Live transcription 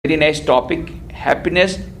very nice topic.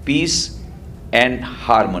 Happiness, peace and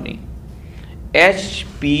harmony.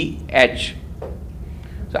 HPH.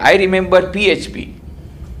 So I remember PHP.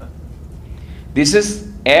 This is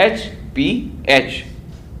HPH.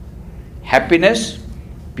 Happiness,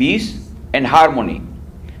 peace and harmony.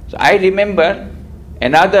 So I remember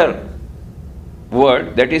another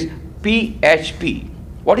word, that is PHP.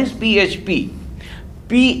 What is PHP?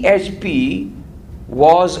 PHP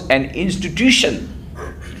was an institution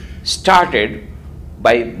started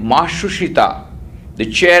by Matsushita, the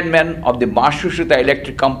chairman of the Matsushita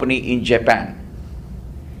Electric Company in Japan.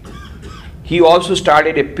 He also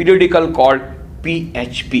started a periodical called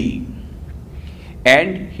PHP.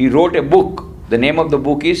 And he wrote a book. The name of the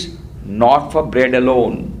book is Not for Bread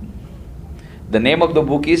Alone. The name of the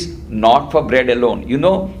book is Not for Bread Alone. You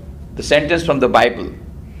know the sentence from the Bible.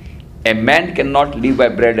 A man cannot live by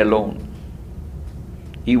bread alone.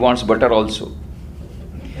 He wants butter also.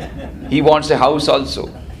 He wants a house also.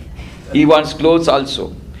 He wants clothes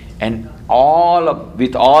also. And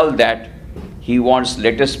with all that, he wants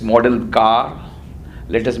latest model car,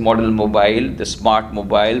 latest model mobile, the smart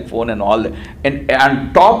mobile phone and all that. And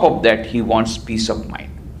on top of that, he wants peace of mind.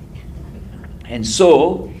 And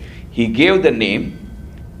so, he gave the name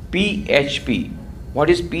PHP. What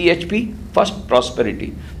is PHP? First,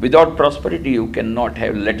 prosperity. Without prosperity, you cannot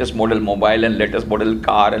have latest model mobile and latest model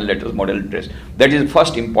car and latest model dress. That is the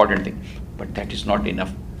first important thing. But that is not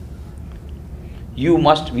enough. You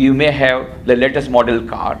may have the latest model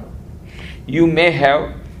car. You may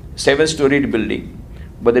have 7-storied building.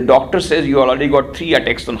 But the doctor says you already got 3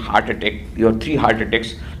 attacks on heart attack. You have 3 heart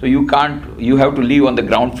attacks. So you have to live on the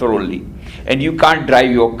ground floor only. And you can't drive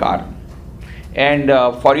your car. And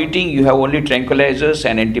for eating, you have only tranquilizers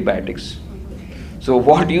and antibiotics. So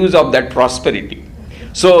what use of that prosperity?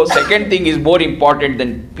 So second thing is more important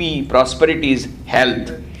than P. Prosperity is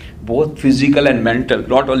health, both physical and mental,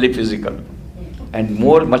 not only physical, and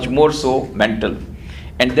much more so mental.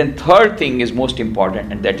 And then third thing is most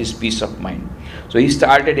important, and that is peace of mind. So he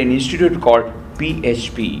started an institute called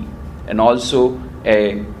PHP and also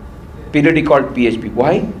a periodic called PHP.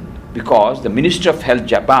 Why? Because the Ministry of Health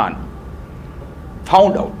Japan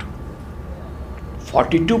found out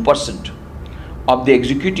 42% of the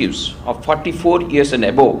executives of 44 years and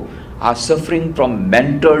above are suffering from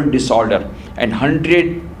mental disorder, and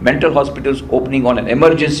 100 mental hospitals opening on an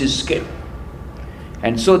emergency scale.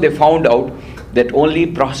 And so they found out that only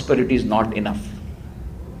prosperity is not enough.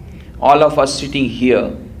 All of us sitting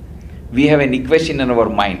here, we have an equation in our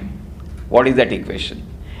mind. What is that equation?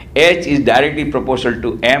 H is directly proportional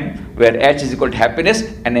to M, where H is equal to happiness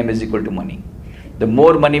and M is equal to money. The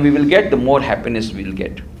more money we will get, the more happiness we will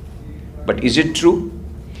get. But is it true?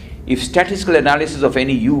 If statistical analysis of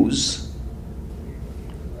any use,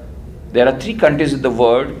 there are 3 countries in the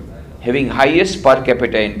world having highest per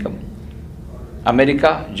capita income.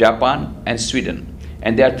 America, Japan and Sweden.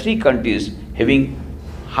 And there are 3 countries having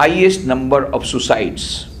highest number of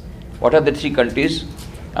suicides. What are the 3 countries?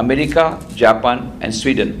 America, Japan and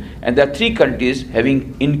Sweden. And there are 3 countries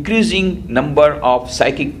having increasing number of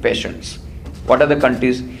psychic patients. What are the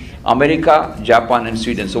countries? America, Japan and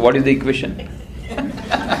Sweden. So what is the equation?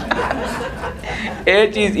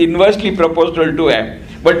 H is inversely proportional to M.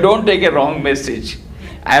 But don't take a wrong message.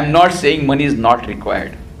 I am not saying money is not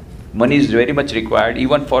required. Money is very much required.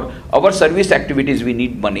 Even for our service activities, we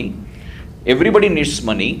need money. Everybody needs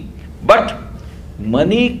money. But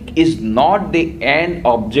money is not the end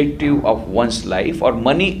objective of one's life, or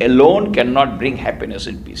money alone cannot bring happiness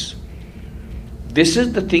and peace. This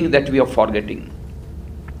is the thing that we are forgetting.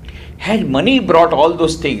 Had money brought all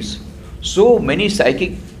those things, so many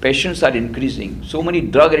psychic patients are increasing, so many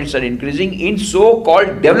drug addicts are increasing in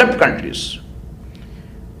so-called developed countries.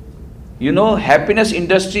 You know, happiness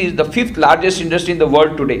industry is the 5th largest industry in the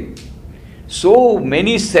world today. So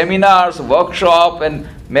many seminars, workshops and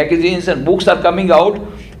magazines and books are coming out.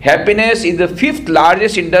 Happiness is the 5th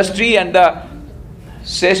largest industry, and the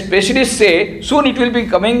specialists say soon it will be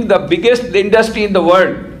becoming the biggest industry in the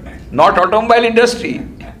world. Not automobile industry.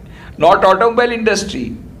 Not automobile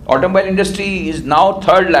industry. Automobile industry is now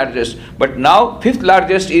 3rd largest, but now 5th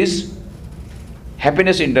largest is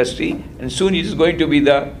happiness industry, and soon it is going to be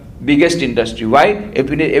the biggest industry. Why?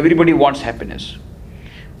 Everybody wants happiness.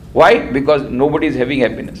 Why? Because nobody is having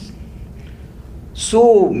happiness.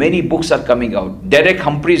 So many books are coming out. Derek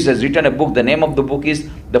Humphreys has written a book. The name of the book is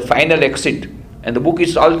The Final Exit. And the book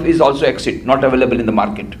is also Exit, not available in the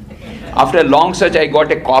market. After a long search, I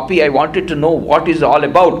got a copy. I wanted to know what is all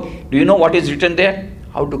about. Do you know what is written there?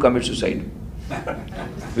 How to commit suicide.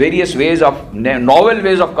 Various ways of, novel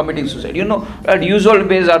ways of committing suicide. You know, usual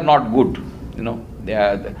ways are not good. You know,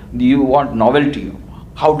 You want novelty.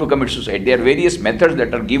 How to commit suicide. There are various methods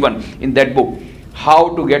that are given in that book.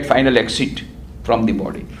 How to get final exit from the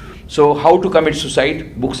body. So how to commit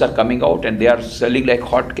suicide, books are coming out and they are selling like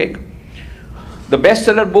hot cake. The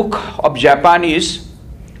bestseller book of Japan is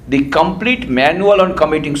The Complete Manual on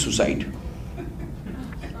Committing Suicide.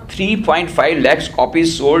 3.5 lakhs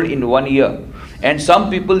copies sold in 1 year. And some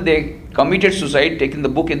people, they committed suicide, taking the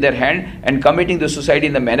book in their hand and committing the suicide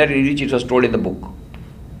in the manner in which it was told in the book.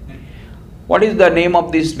 What is the name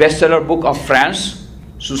of this bestseller book of France?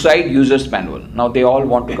 Suicide User's Manual. Now they all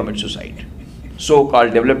want to commit suicide.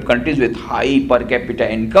 So-called developed countries with high per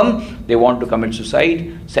capita income, they want to commit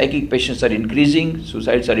suicide. Psychic patients are increasing,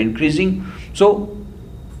 suicides are increasing. So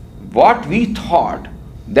what we thought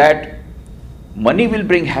that money will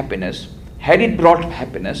bring happiness, had it brought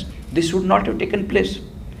happiness, this would not have taken place.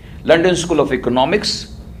 London School of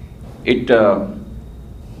Economics, it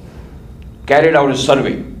carried out a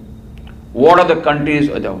survey. What are the countries,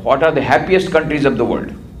 what are the happiest countries of the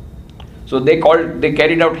world? So they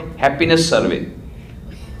carried out happiness survey.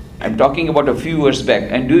 I'm talking about a few years back.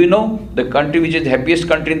 And do you know the country which is the happiest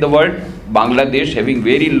country in the world? Bangladesh, having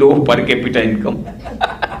very low per capita income.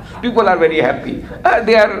 People are very happy.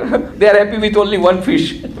 They are happy with only one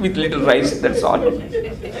fish, with little rice, that's all.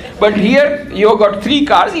 But here you have got 3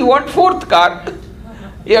 cars, you want 4th car.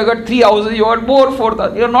 You have got 3 houses, you want more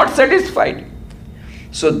 4th. You are not satisfied.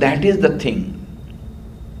 So that is the thing.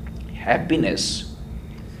 Happiness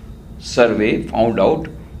survey found out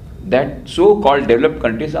that so-called developed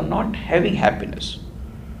countries are not having happiness.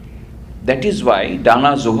 That is why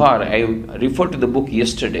Dana Zohar, I referred to the book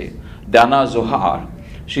yesterday, Dana Zohar,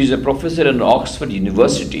 she is a professor in Oxford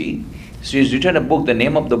University. She has written a book, the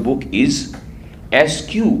name of the book is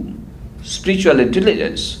SQ, Spiritual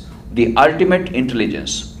Intelligence, the Ultimate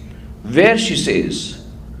Intelligence, where she says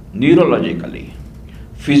neurologically,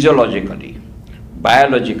 physiologically,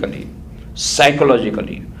 biologically,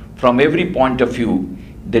 psychologically, from every point of view,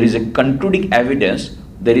 there is a concluding evidence,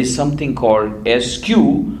 there is something called SQ,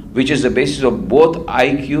 which is the basis of both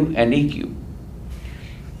IQ and EQ.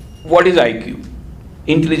 What is IQ?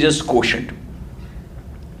 Intelligence quotient.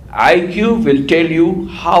 IQ will tell you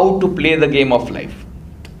how to play the game of life.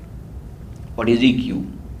 What is EQ?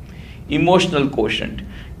 Emotional quotient.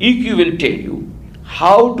 EQ will tell you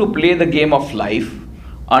how to play the game of life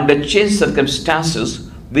under changed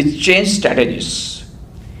circumstances with changed strategies.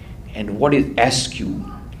 And what is SQ?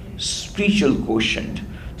 Spiritual quotient,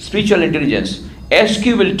 spiritual intelligence. SQ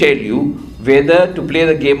will tell you whether to play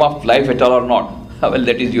the game of life at all or not. Well,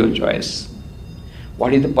 that is your choice.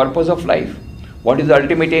 What is the purpose of life? What is the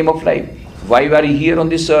ultimate aim of life? Why are we here on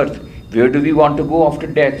this earth? Where do we want to go after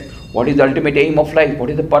death? What is the ultimate aim of life? What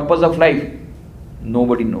is the purpose of life?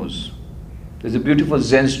 Nobody knows. There's a beautiful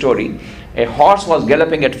Zen story. A horse was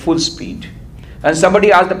galloping at full speed. And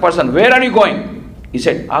somebody asked the person, "Where are you going?" He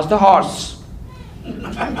said, "Ask the horse."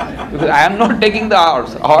 Because I am not taking the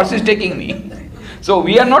horse. The horse is taking me. So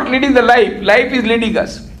we are not leading the life. Life is leading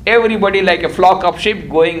us. Everybody like a flock of sheep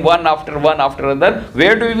going one after another.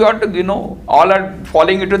 Where do we want to, all are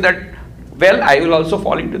falling into that well. I will also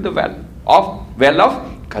fall into the well of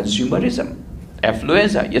consumerism.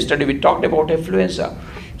 Affluenza. Yesterday we talked about affluenza.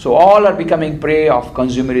 So all are becoming prey of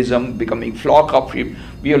consumerism, becoming flock of sheep.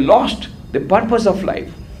 We have lost the purpose of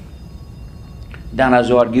life. Dana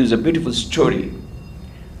Zohar gives a beautiful story.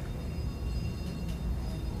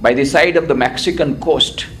 By the side of the Mexican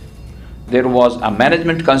coast, there was a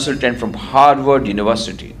management consultant from Harvard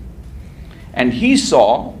University. And he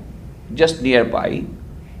saw, just nearby,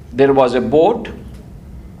 there was a boat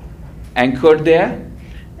anchored there.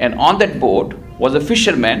 And on that boat was a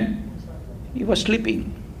fisherman. He was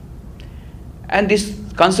sleeping. And this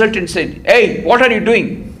consultant said, "Hey, what are you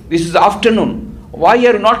doing? This is afternoon. Why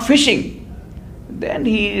are you not fishing?" Then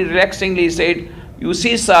he relaxingly said, "You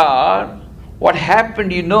see, sir, what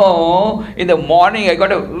happened, in the morning I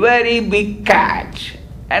got a very big catch.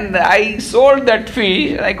 And I sold that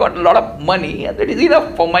fish and I got a lot of money. And that is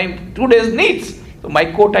enough for my 2 days' needs. So my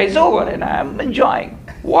quota is over and I am enjoying."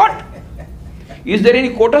 What? Is there any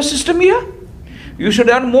quota system here? You should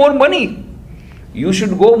earn more money. You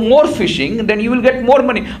should go more fishing, then you will get more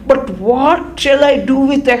money. But what shall I do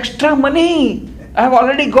with extra money? I have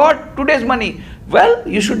already got 2 days' money. Well,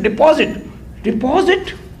 you should deposit.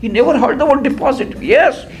 Deposit? He never heard the word deposit.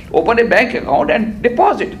 Yes, open a bank account and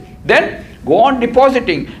deposit. Then go on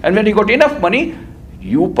depositing. And when you got enough money,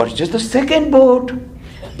 you purchase the second boat.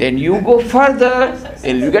 Then you go further,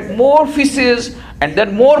 then you get more fishes, and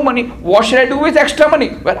then more money. What should I do with extra money?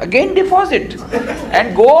 Well, again deposit.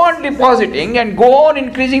 And go on depositing and go on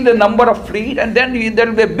increasing the number of fleet, and then there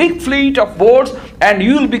will be a big fleet of boats, and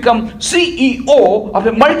you will become CEO of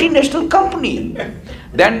a multinational company.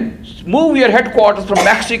 Then move your headquarters from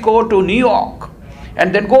Mexico to New York,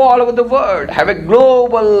 and then go all over the world, have a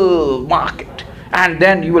global market, and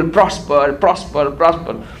then you will prosper.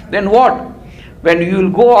 Then what? When you will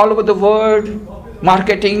go all over the world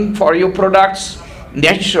marketing for your products,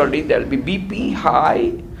 naturally there will be BP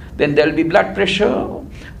high, then there will be blood pressure,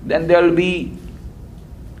 then there will be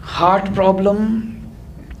heart problem,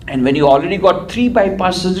 and when you already got 3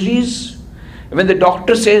 bypass surgeries, when the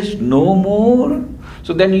doctor says no more,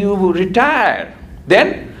 so then you retire.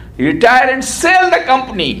 Then you retire and sell the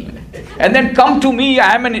company, and then come to me.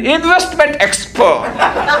 I am an investment expert.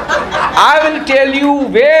 I will tell you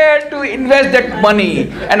where to invest that money,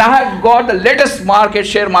 and I have got the latest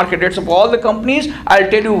share market rates of all the companies. I'll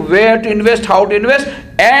tell you where to invest, how to invest,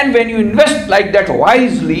 and when you invest like that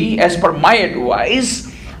wisely, as per my advice,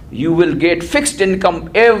 you will get fixed income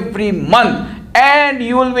every month, and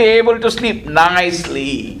you will be able to sleep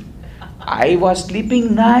nicely. I was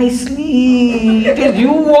sleeping nicely. It is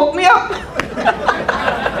you woke me up.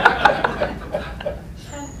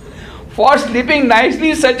 For sleeping nicely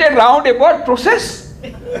is such a roundabout process.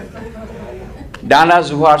 Dana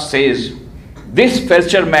Zuhar says, this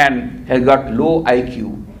fisherman has got low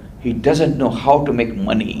IQ. He doesn't know how to make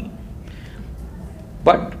money.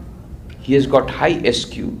 But he has got high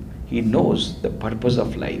SQ. He knows the purpose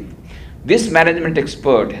of life. This management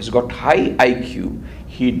expert has got high IQ.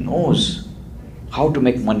 He knows how to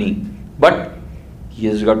make money. But he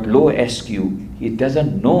has got low SQ. He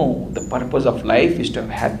doesn't know the purpose of life is to have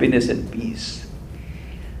happiness and peace.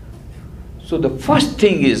 So the first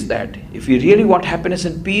thing is that if we really want happiness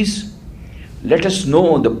and peace, let us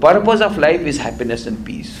know the purpose of life is happiness and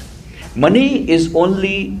peace. Money is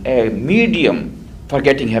only a medium for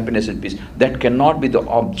getting happiness and peace. That cannot be the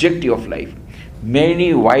objective of life.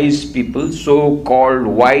 Many wise people, so-called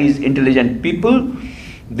wise, intelligent people,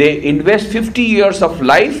 they invest 50 years of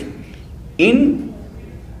life in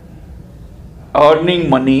earning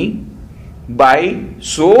money by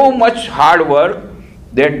so much hard work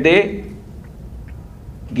that they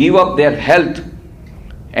give up their health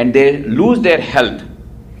and they lose their health.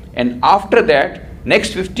 And after that,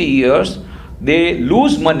 next 50 years, they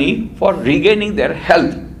lose money for regaining their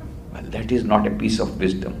health. Well, that is not a piece of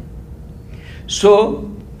wisdom. So,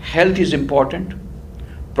 health is important.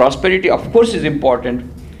 Prosperity, of course, is important.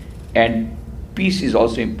 And peace is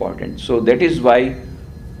also important. So, that is why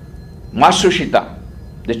Matsushita,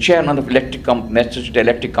 the chairman of Matsushita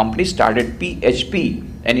Electric Company, started PHP,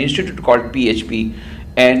 an institute called PHP,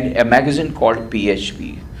 and a magazine called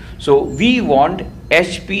PHP. So we want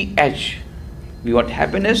HPH. We want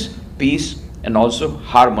happiness, peace, and also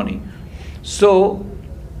harmony. So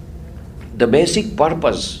the basic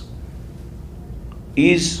purpose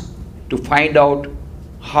is to find out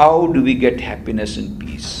how do we get happiness and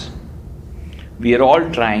peace. We are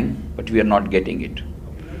all trying, but we are not getting it.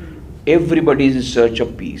 Everybody is in search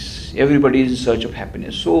of peace. Everybody is in search of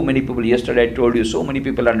happiness. So many people, yesterday I told you, so many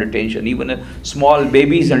people are under tension. Even a small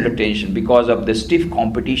baby is under tension because of the stiff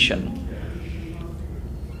competition.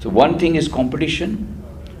 So one thing is competition.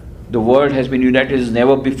 The world has been united as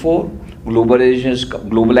never before.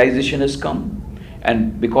 Globalization has come.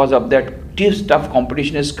 And because of that, tough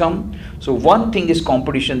competition has come. So one thing is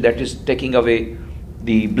competition, that is taking away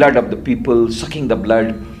the blood of the people, sucking the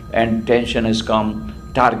blood, and tension has come.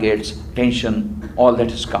 Targets, tension, all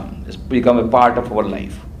that has come. It's become a part of our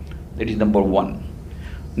life. That is number one.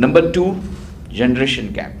 Number two,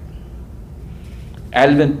 generation gap.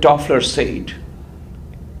 Alvin Toffler said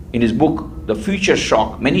in his book, The Future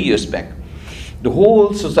Shock, many years back, the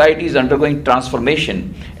whole society is undergoing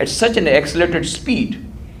transformation at such an accelerated speed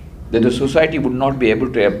that the society would not be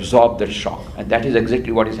able to absorb that shock. And that is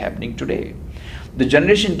exactly what is happening today. The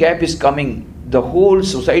generation gap is coming. The whole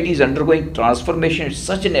society is undergoing transformation at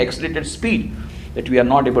such an accelerated speed that we are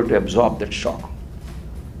not able to absorb that shock.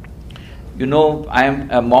 You know, I am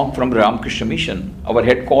a monk from Ramakrishna Mission. Our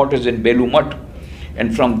headquarters in Belumat,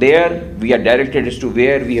 and from there we are directed as to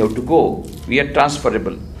where we have to go. We are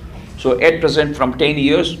transferable. So at present, from 10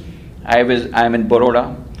 years, I am in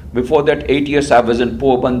Baroda. Before that, 8 years I was in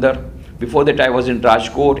Porbandar. Before that, I was in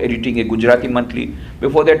Rajkot editing a Gujarati monthly.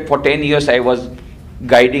 Before that, for 10 years, I was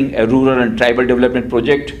guiding a rural and tribal development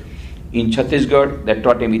project in Chhattisgarh. That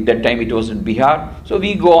time it was in Bihar. So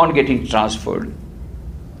we go on getting transferred.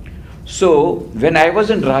 So when I was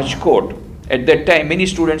in Rajkot At that time, many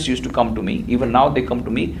students used to come to me. Even now they come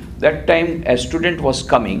to me. That time, a student was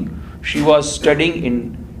coming. She was studying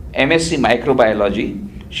in MSc Microbiology.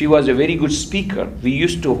 She was a very good speaker. We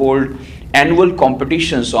used to hold annual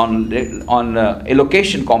competitions on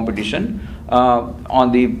elocution competition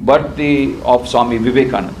on the birthday of Swami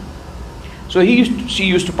Vivekananda. So she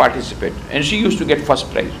used to participate, and she used to get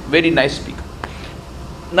first prize. Very nice speaker.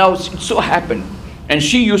 Now it so happened, and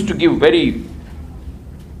she used to give very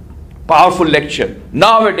powerful lecture.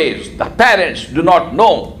 Nowadays, the parents do not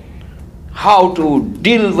know how to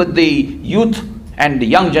deal with the youth and the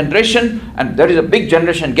young generation, and there is a big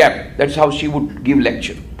generation gap. That's how she would give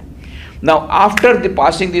lecture. Now, after the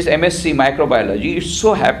passing this MSc Microbiology, it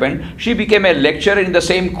so happened she became a lecturer in the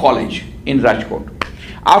same college in Rajkot.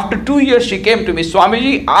 After 2 years, she came to me,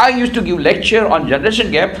 Swamiji, I used to give lecture on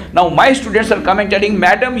generation gap. Now my students are coming telling,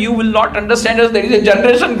 Madam, you will not understand us, there is a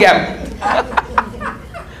generation gap.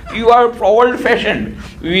 You are old-fashioned.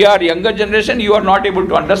 We are younger generation, you are not able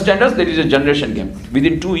to understand us, there is a generation gap.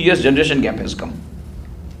 Within 2 years, generation gap has come.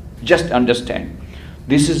 Just understand.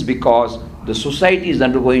 This is because the society is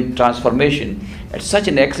undergoing transformation at such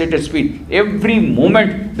an accelerated speed. Every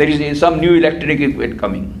moment there is some new electronic equipment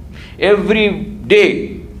coming. Every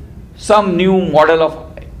day some new model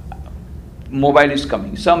of mobile is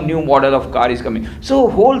coming, some new model of car is coming. So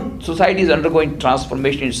whole society is undergoing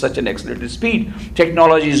transformation in such an accelerated speed.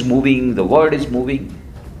 Technology is moving, the world is moving.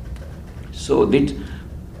 So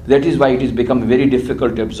that is why it has become very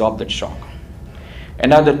difficult to absorb that shock.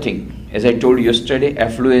 Another thing, as I told you yesterday,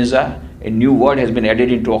 affluenza, a new word has been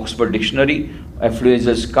added into Oxford Dictionary. Affluenza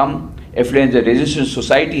has come. Affluenza resistant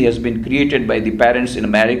society has been created by the parents in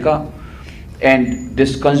America, and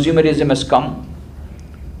this consumerism has come.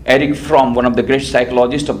 Eric Fromm, one of the great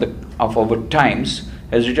psychologists of our times,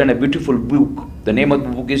 has written a beautiful book. The name of the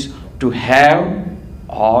book is To Have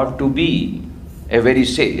or To Be. Where he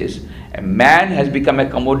says, a man has become a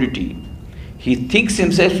commodity. He thinks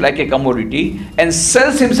himself like a commodity and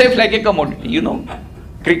sells himself like a commodity. You know,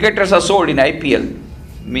 cricketers are sold in IPL.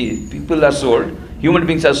 People are sold. Human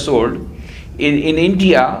beings are sold. In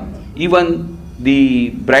India, even the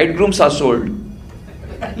bridegrooms are sold.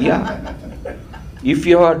 Yeah. If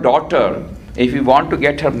you have a daughter, if you want to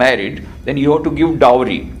get her married, then you have to give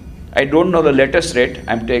dowry. I don't know the latest rate.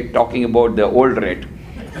 I'm talking about the old rate.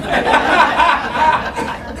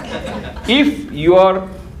 If your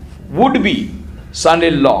would-be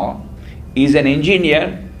son-in-law is an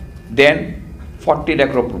engineer, then 40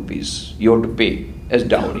 lakh rupees you have to pay as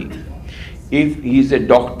dowry. If he is a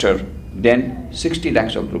doctor, then 60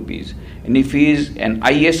 lakhs of rupees. And if he is an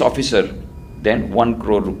IAS officer, then 1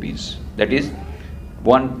 crore rupees. That is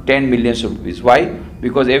 10 million rupees. Why?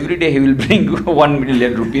 Because every day he will bring 1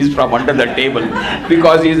 million rupees from under the table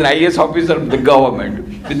because he is an IAS officer of the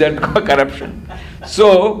government with that corruption.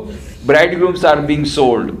 So, bridegrooms are being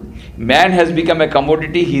sold. Man has become a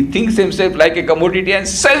commodity. He thinks himself like a commodity and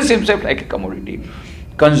sells himself like a commodity.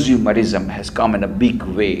 Consumerism has come in a big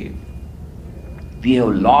way. We have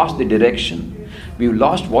lost the direction. We have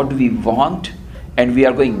lost what we want, and we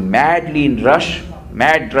are going madly in rush,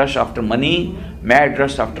 mad rush after money, mad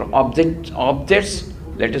rush after objects,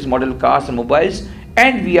 latest model cars and mobiles,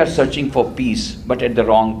 and we are searching for peace, but at the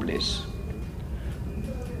wrong place.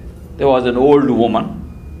 There was an old woman.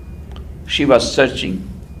 She was searching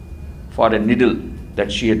for a needle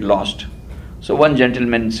that she had lost. So one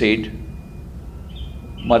gentleman said,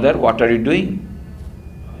 Mother, what are you doing?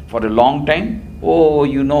 For a long time? Oh,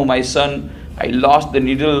 you know, my son, I lost the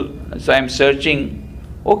needle, so I am searching.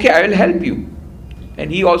 Okay, I will help you.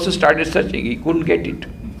 And he also started searching. He couldn't get it.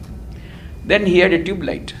 Then he had a tube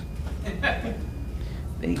light.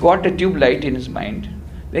 Then he got a tube light in his mind.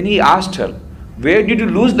 Then he asked her, where did you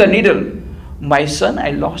lose the needle? My son,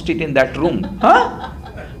 I lost it in that room. Huh?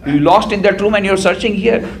 You lost in that room and you're searching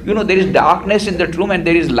here. You know, there is darkness in that room and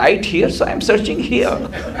there is light here, so I'm searching here.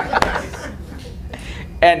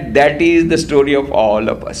 And that is the story of all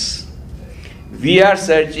of us. We are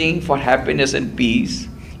searching for happiness and peace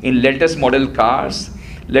in latest model cars,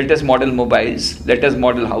 latest model mobiles, latest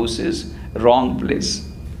model houses, wrong place.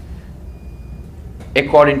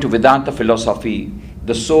 According to Vedanta philosophy,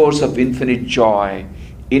 the source of infinite joy,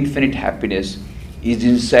 infinite happiness is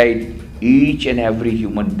inside each and every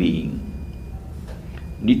human being.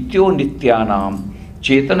 Nityo nityanam,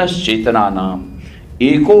 chetanas chetananam,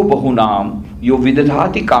 eko bahunam, yo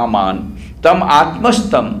vidadhati kaman, tam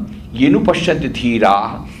atmastam, yenu pashyanti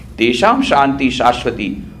dhira, tesham shanti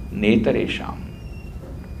shashvati, netaresham.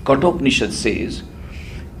 Kathopanishad says,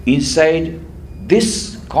 inside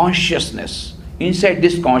this consciousness,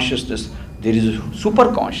 there is a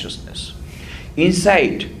super consciousness.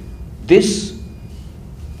 Inside this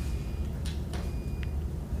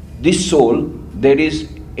soul, there is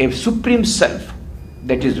a supreme self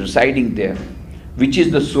that is residing there, which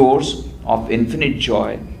is the source of infinite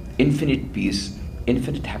joy, infinite peace,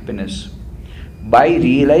 infinite happiness. By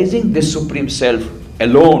realizing this supreme self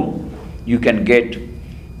alone, you can get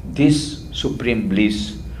this supreme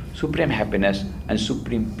bliss, supreme happiness, and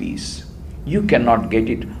supreme peace. You cannot get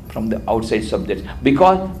it from the outside subjects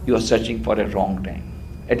because you are searching for a wrong time,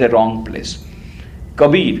 at a wrong place.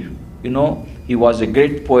 Kabir, he was a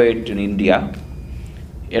great poet in India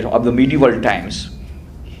of the medieval times.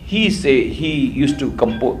 He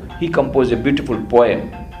composed a beautiful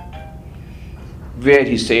poem where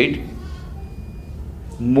he said,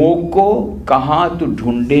 "मोको कहाँ तू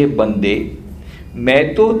ढूंढे बंदे,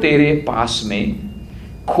 मैं तो तेरे पास में,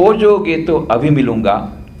 खोजोगे तो अभी मिलूंगा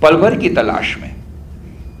पल भर की तलाश में."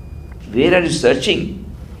 Where are you searching,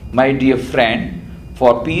 my dear friend,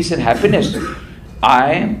 for peace and happiness?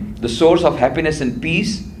 I am the source of happiness and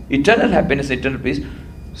peace, eternal happiness, eternal peace,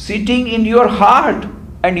 sitting in your heart,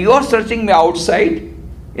 and you are searching me outside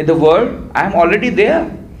in the world. I am already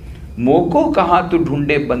there. मोको कहाँ तू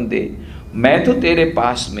ढूंढे बंदे, मैं तो तेरे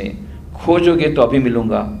पास में, खोजोगे तो अभी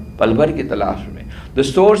मिलूंगा पल भर की तलाश में. The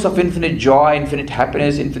source of infinite joy, infinite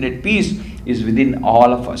happiness, infinite peace is within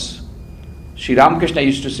all of us. Sri Ramakrishna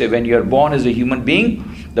used to say, when you are born as a human being,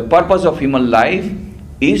 the purpose of human life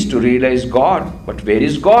is to realize God. But where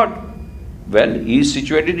is God? Well, He is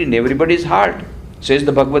situated in everybody's heart. Says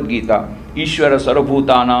the Bhagavad Gita, Ishvara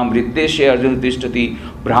sarvabhutanam riddeshe arjuna tishtati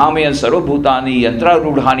brahmayan sarvabhutani yantra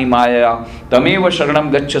rudhani maya tameva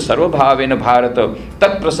sharanam gaccha sarvabhavena bharata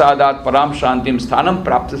tat prasadat param shantim sthanam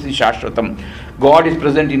praptasi shashvatam. God is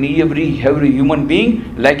present in every human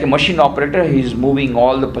being like a machine operator. He is moving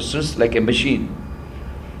all the persons like a machine.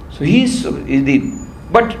 So He is the...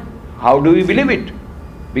 But how do we believe it?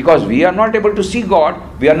 Because we are not able to see God,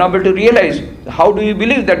 we are not able to realize. How do you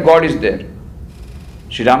believe that God is there?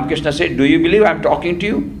 Sri Ramakrishna said, do you believe I am talking to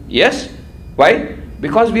you? Yes. Why?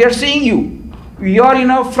 Because we are seeing you. You are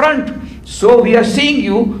in our front. So we are seeing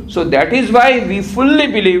you. So that is why we fully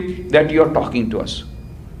believe that you are talking to us.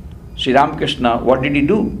 Sri Ramakrishna, what did he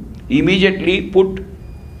do? He immediately put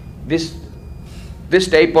this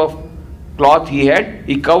type of cloth he had.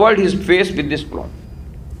 He covered his face with this cloth.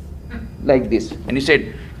 Like this. And he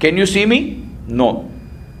said, can you see me? No.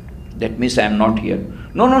 That means I am not here.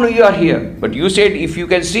 No, you are here. But you said if you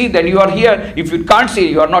can see, then you are here. If you can't see,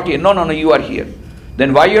 you are not here. No, you are here.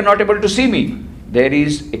 Then why you are not able to see me? There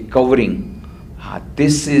is a covering.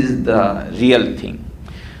 This is the real thing.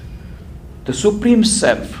 The Supreme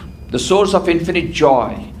Self, the source of infinite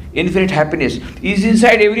joy, infinite happiness, is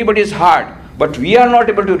inside everybody's heart. But we are not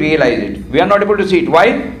able to realize it. We are not able to see it.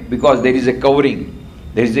 Why? Because there is a covering.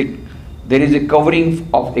 There is a covering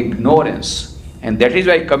of ignorance. And that is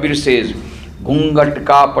why Kabir says, घूंघट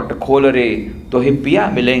का पट खोल रे तो हे पिया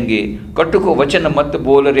मिलेंगे, कटुको वचन मत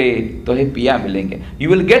बोल रे तो हे पिया मिलेंगे. You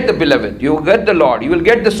will get the beloved, you will get the Lord, you will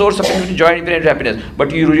get the source of infinite joy and infinite happiness,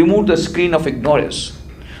 but you remove the screen of ignorance.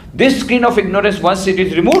 This screen of ignorance, once it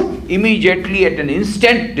is removed, immediately at an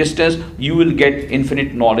instant distance, you will get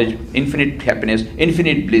infinite knowledge, infinite happiness,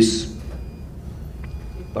 infinite bliss.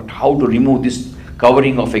 But how to remove this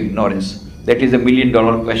covering of ignorance? That is a $1 million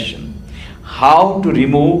question. How to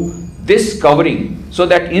remove this covering so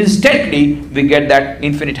that instantly we get that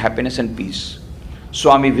infinite happiness and peace?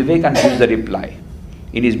 Swami Vivekananda gives the reply.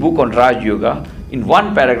 In his book on Raj Yoga, in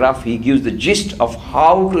one paragraph, he gives the gist of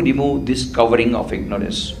how to remove this covering of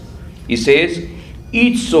ignorance. He says,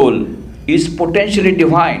 each soul is potentially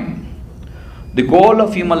divine. The goal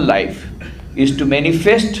of human life is to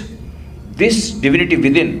manifest this divinity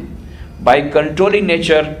within by controlling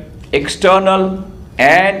nature, external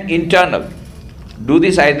and internal. Do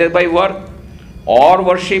this either by work or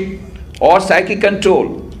worship or psychic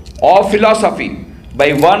control or philosophy,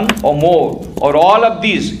 by one or more or all of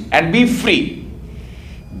these, and be free.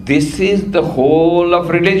 This is the whole of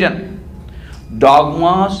religion.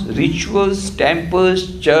 Dogmas, rituals,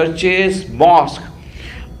 temples, churches, mosques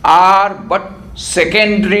are but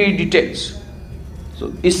secondary details.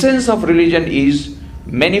 So essence of religion is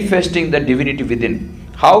manifesting the divinity within.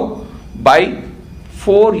 How? By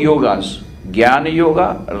 4 yogas: Jnana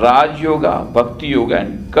Yoga, Raj Yoga, Bhakti Yoga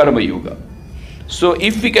and Karma Yoga. So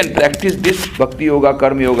if we can practice this Bhakti Yoga,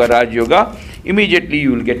 Karma Yoga, Raj Yoga, immediately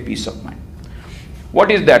you will get peace of mind. What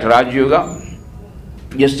is that Raj Yoga?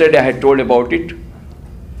 Yesterday I had told about it.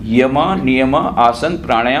 Yama, Niyama, Asan,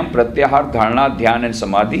 Pranayam, Pratyahar, Dharana, Dhyan and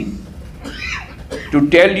Samadhi. To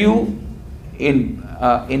tell you in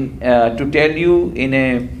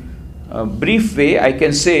a brief way, I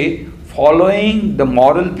can say following the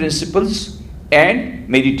moral principles and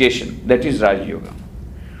meditation. That is Raj Yoga.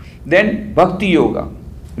 Then Bhakti Yoga,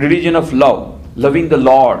 religion of love, loving the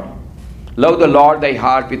Lord. Love the Lord thy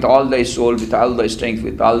heart with all thy soul, with all thy strength,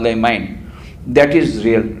 with all thy mind. That is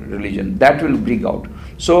real religion. That will bring out.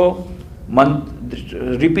 So,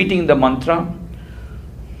 repeating the mantra,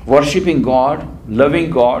 worshipping God, loving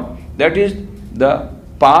God, that is the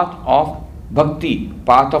path of bhakti,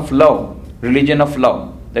 path of love, religion of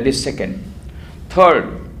love. That is second.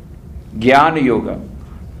 Third, Jnana Yoga,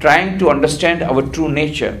 trying to understand our true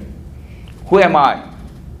nature. Who am I?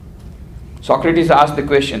 Socrates asked the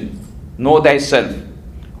question, know thyself.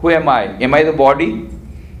 Who am I? Am I the body?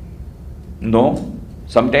 No.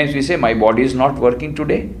 Sometimes we say, my body is not working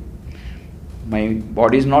today. My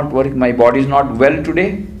body is not working, my body is not well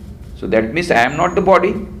today. So that means I am not the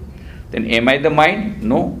body. Then am I the mind?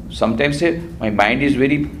 No. Sometimes say, my mind is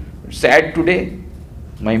very sad today.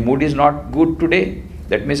 My mood is not good today.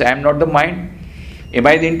 That means I am not the mind. Am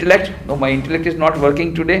I the intellect? No, my intellect is not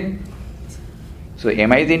working today. So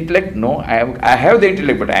am I the intellect? No, I have the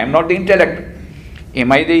intellect, but I am not the intellect.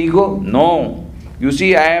 Am I the ego? No. You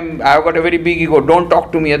see, I have got a very big ego. Don't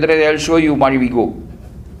talk to me, otherwise I will show you my ego.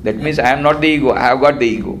 That means I am not the ego. I have got the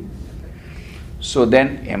ego. So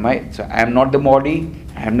then am I? So I am not the body.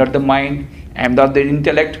 I am not the mind. I am not the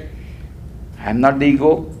intellect. I am not the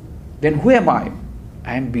ego. Then who am I?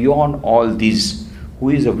 I am beyond all these. Who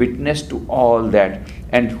is a witness to all that?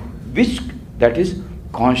 And which, that is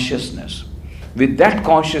consciousness. With that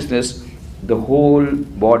consciousness, the whole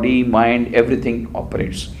body, mind, everything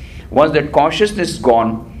operates. Once that consciousness is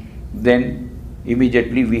gone, then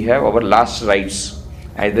immediately we have our last rites.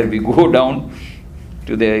 Either we go down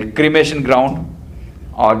to the cremation ground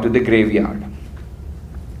or to the graveyard.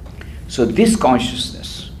 So this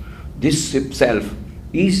consciousness, this self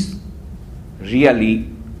is really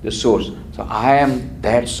the source. So I am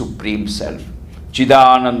that supreme self.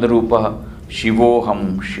 Chidananda Rupa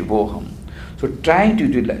Shivoham Shivoham. So trying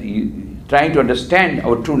to understand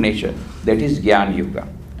our true nature, that is Jnana Yoga.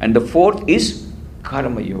 And the fourth is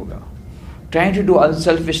Karma Yoga. Trying to do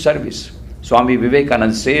unselfish service. Swami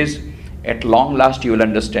Vivekananda says, at long last you will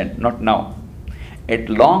understand, not now. At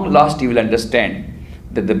long last you will understand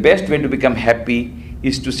that the best way to become happy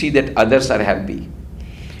is to see that others are happy.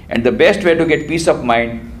 And the best way to get peace of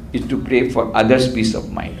mind is to pray for others' peace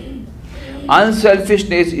of mind.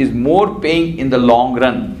 Unselfishness is more paying in the long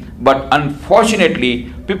run. But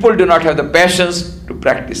unfortunately, people do not have the patience to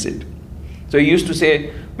practice it. So he used to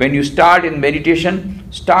say, when you start in meditation,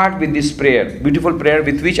 start with this prayer, beautiful prayer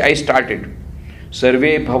with which I started.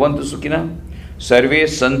 Sarve bhavantu sukhina, sarve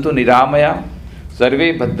santu niramaya,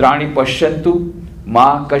 sarve bhadrani pashyantu,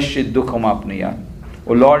 ma kasyid dukham apnaya.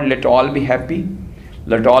 O Lord, let all be happy,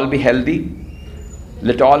 let all be healthy,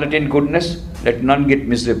 let all attain goodness, let none get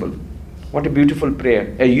miserable. What a beautiful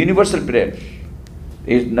prayer, a universal prayer.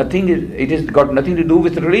 It has got nothing to do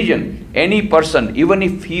with religion. Any person, even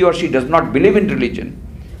if he or she does not believe in religion,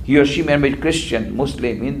 he or she may be Christian,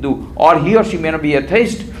 Muslim, Hindu, or he or she may not be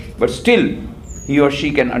atheist, but still he or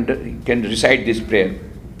she can recite this prayer.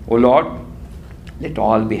 O Lord, let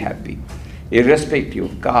all be happy, irrespective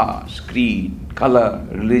of caste, creed, color,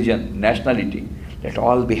 religion, nationality. Let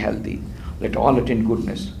all be healthy. Let all attain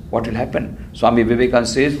goodness. What will happen? Swami Vivekananda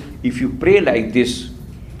says, if you pray like this,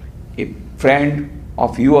 a friend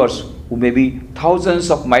of yours who may be thousands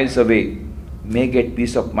of miles away may get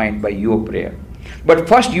peace of mind by your prayer. But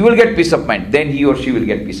first you will get peace of mind, then he or she will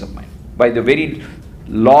get peace of mind. By the very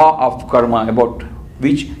law of karma, about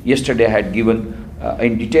which yesterday I had given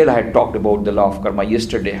in detail, I had talked about the law of karma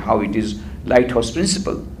yesterday, how it is lighthouse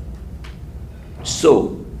principle.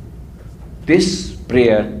 So, this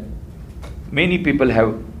prayer, many people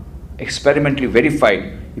have experimentally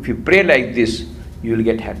verified, if you pray like this, you will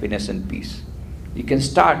get happiness and peace. You can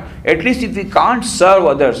start, at least if you can't serve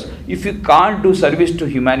others, if you can't do service to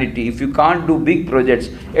humanity, if you can't do big projects,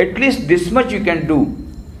 at least this much you can do,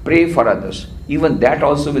 pray for others. Even that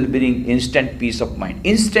also will bring instant peace of mind.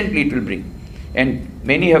 Instantly it will bring. And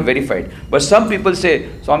many have verified. But some people say,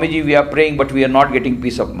 Swamiji, we are praying but we are not getting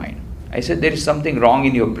peace of mind. I said, there is something wrong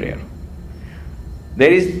in your prayer.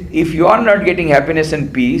 If you are not getting happiness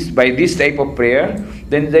and peace by this type of prayer,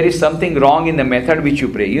 then there is something wrong in the method which you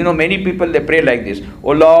pray. You know, many people, they pray like this.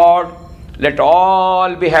 Oh Lord, let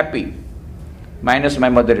all be happy, minus my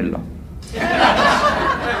mother-in-law.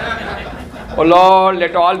 Oh Lord,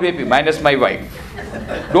 let all be happy, minus my wife.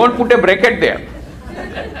 Don't put a bracket there.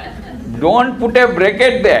 Don't put a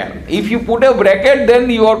bracket there. If you put a bracket, then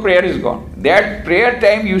your prayer is gone. That prayer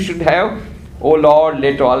time you should have, oh Lord,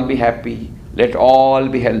 let all be happy. Let all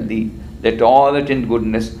be healthy. Let all attain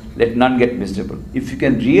goodness. let none get miserable. If you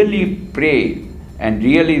can really pray and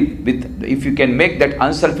really, if you can make that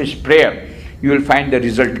unselfish prayer, you will find the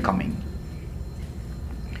result coming.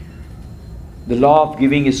 The law of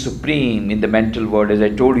giving is supreme in the mental world, as I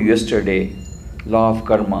told you yesterday. Law of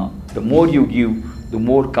karma. The more you give, the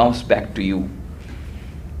more comes back to you.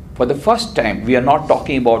 For the first time, we are not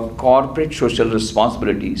talking about corporate social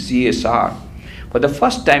responsibility, CSR. For the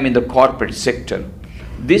first time in the corporate sector,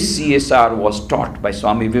 this CSR was taught by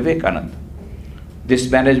Swami Vivekananda. This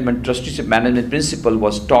trusteeship management principle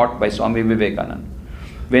was taught by Swami Vivekananda.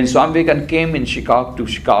 When Swami Vivekananda came to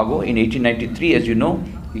Chicago in 1893, as you know,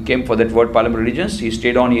 he came for that World Parliament of Religions. He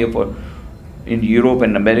stayed on here in Europe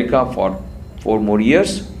and America for 4 more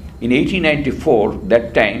years. In 1894,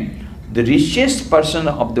 that time, the richest person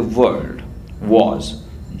of the world was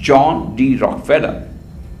John D. Rockefeller,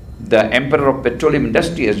 the emperor of petroleum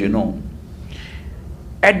industry, as you know.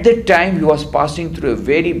 At that time, he was passing through a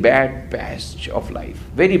very bad patch of life,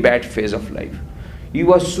 very bad phase of life. He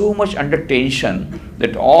was so much under tension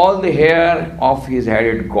that all the hair of his head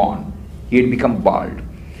had gone. He had become bald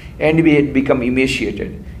and he had become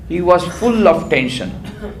emaciated. He was full of tension.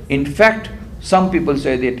 In fact, some people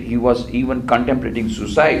say that he was even contemplating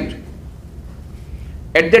suicide.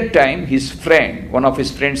 At that time, one of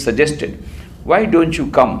his friends suggested, why don't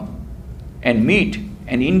you come and meet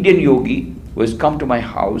an Indian yogi who has come to my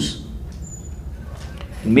house?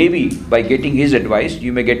 Maybe by getting his advice,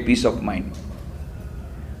 you may get peace of mind.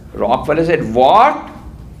 Rockefeller said, what?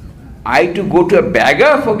 I to go to a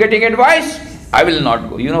beggar for getting advice? I will not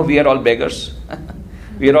go. You know, we are all beggars.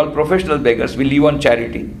 We are all professional beggars. We live on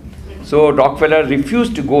charity. So Rockefeller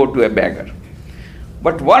refused to go to a beggar.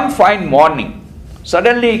 But one fine morning,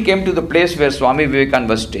 suddenly he came to the place where Swami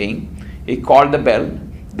Vivekananda was staying. He called the bell.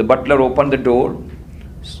 The butler opened the door.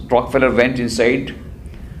 Rockefeller went inside.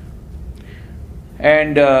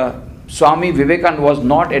 And Swami Vivekananda was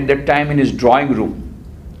not at that time in his drawing room.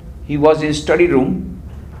 He was in his study room.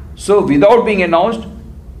 So without being announced,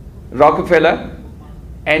 Rockefeller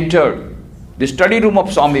entered the study room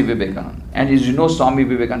of Swami Vivekananda. And as you know, Swami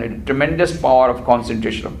Vivekananda had a tremendous power of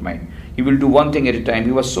concentration of mind. He will do one thing at a time.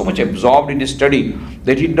 He was so much absorbed in his study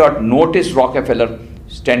that he did not notice Rockefeller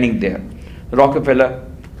standing there. Rockefeller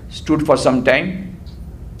stood for some time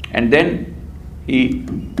and then he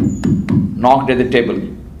knocked at the table.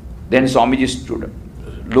 Then Swamiji stood up,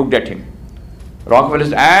 looked at him. Rockefeller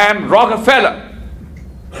said, I am Rockefeller.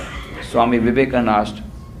 Swami Vivekananda asked,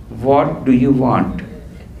 what do you want?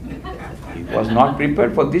 He was not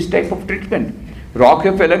prepared for this type of treatment.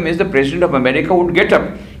 Rockefeller means the President of America would get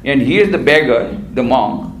up, and he is the beggar, the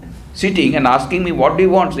monk, sitting and asking me, what do you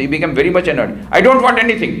want? So he became very much annoyed. I don't want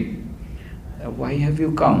anything. Why have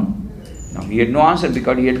you come? Now he had no answer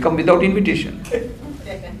because he had come without invitation.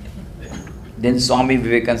 Then Swami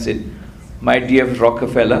Vivekananda said, my dear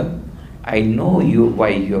Rockefeller, I know why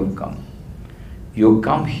you have come. You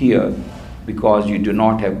come here because you do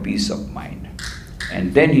not have peace of mind.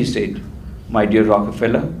 And then he said, my dear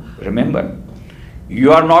Rockefeller, remember,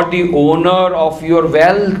 you are not the owner of your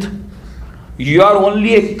wealth. You are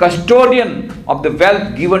only a custodian of the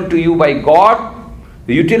wealth given to you by God.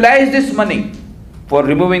 Utilize this money for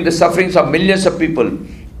removing the sufferings of millions of people.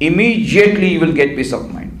 Immediately you will get peace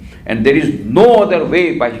of mind. And there is no other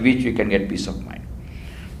way by which you can get peace of mind.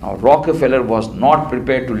 Now Rockefeller was not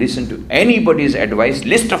prepared to listen to anybody's advice,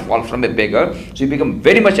 least of all from a beggar. So he became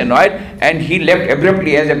very much annoyed and he left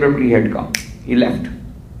abruptly, as abruptly he had come. He left.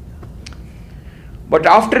 But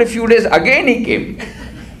after a few days again he came.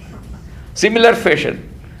 Similar fashion.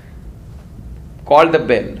 Called the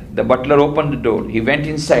bell. The butler opened the door. He went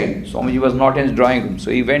inside. Swamiji was not in his drawing room. So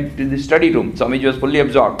he went to the study room. Swamiji was fully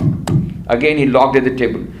absorbed. Again he locked at the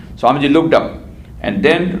table. Swamiji looked up. And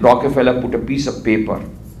then Rockefeller put a piece of paper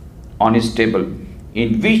on his table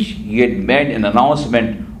in which he had made an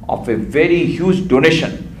announcement of a very huge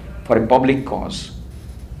donation for a public cause.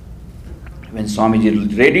 When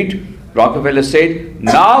Swamiji read it, Rockefeller said,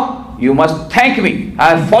 now you must thank me.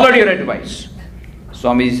 I have followed your advice.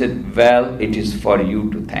 Swamiji said, well, it is for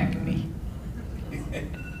you to thank me.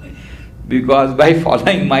 Because by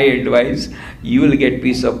following my advice, you will get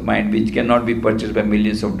peace of mind which cannot be purchased by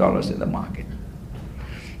millions of dollars in the market.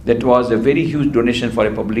 That was a very huge donation for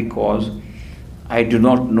a public cause. I do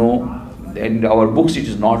not know, in our books it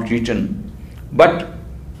is not written. But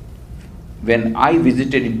when I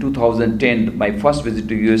visited in 2010, my first visit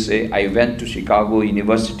to USA, I went to Chicago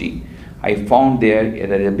University. I found there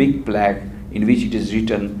a big plaque in which it is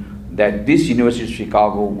written that this University of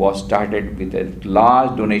Chicago was started with a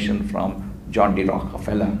large donation from John D.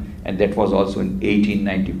 Rockefeller, and that was also in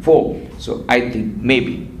 1894. So I think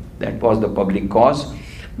maybe that was the public cause.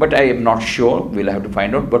 But I am not sure, we'll have to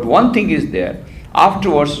find out. But one thing is there,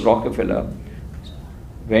 afterwards Rockefeller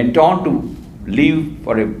went on to live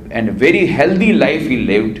for a very healthy life he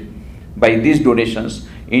lived by these donations.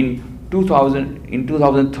 In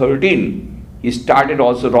 2013, he started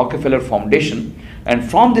also Rockefeller Foundation, and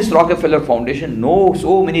from this Rockefeller Foundation,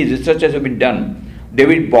 so many researches have been done.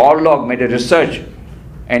 David Borlaug made a research,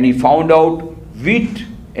 and he found out wheat,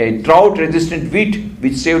 a drought-resistant wheat,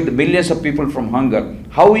 which saved the millions of people from hunger.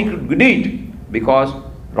 How he could do it? Because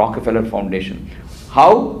Rockefeller Foundation.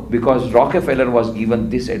 How? Because Rockefeller was given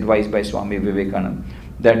this advice by Swami Vivekananda,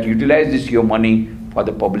 that utilize this your money for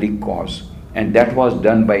the public cause. And that was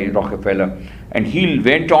done by Rockefeller. And he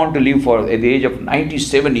went on to live at the age of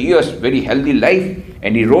 97 years, very healthy life.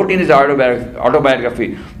 And he wrote in his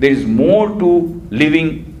autobiography, there is more to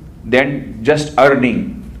living than just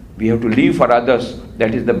earning. We have to live for others.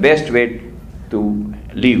 That is the best way to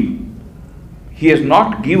live. He has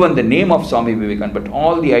not given the name of Swami Vivekananda, but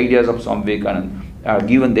all the ideas of Swami Vivekananda are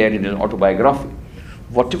given there in his autobiography.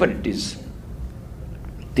 Whatever it is,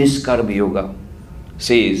 this Karma Yoga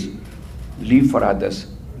says, live for others,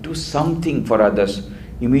 do something for others,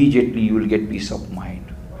 immediately you will get peace of mind.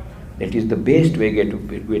 That is the best way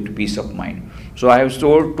to peace of mind. So I have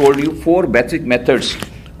told you 4 basic methods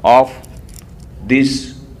of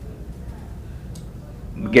this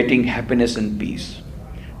getting happiness and peace.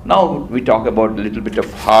 Now we talk about a little bit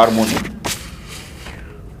of harmony.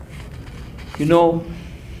 You know,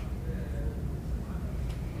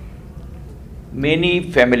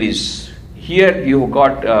 many families, here you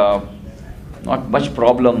got not much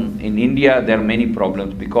problem. In India there are many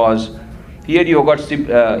problems, because here you got,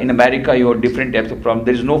 in America you have different types of problems.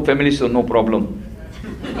 There is no family, so no problem.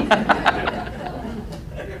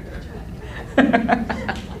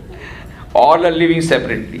 All are living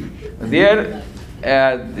separately. There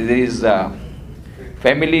is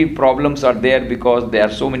family problems are there because there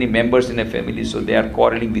are so many members in a family, so they are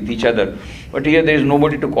quarreling with each other. But here there is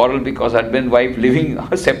nobody to quarrel, because husband and wife living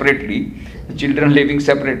separately, children living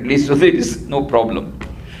separately, so there is no problem.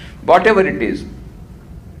 Whatever it is,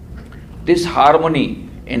 this harmony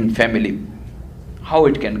in family, how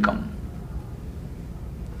it can come?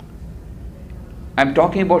 I am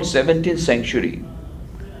talking about 17th century.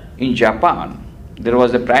 In Japan, there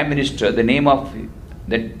was a prime minister. The name of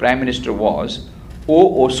that prime minister was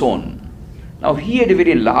Oson. Now he had a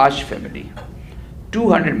very large family,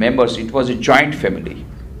 200 members. It was a joint family.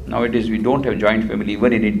 Nowadays we don't have joint family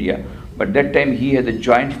even in India, but that time he had a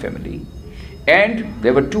joint family, and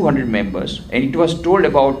there were 200 members. And it was told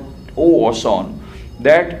about Oson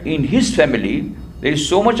that in his family there is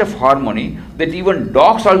so much of harmony that even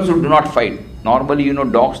dogs also do not fight. Normally, you know,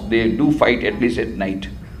 dogs, they do fight at least at night.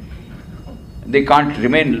 They can't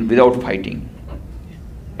remain without fighting,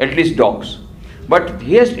 at least dogs. But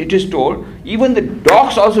here it is told, even the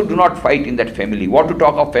dogs also do not fight in that family. What to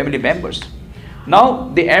talk of family members? Now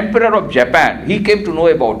the Emperor of Japan, he came to know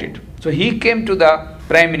about it. So he came to the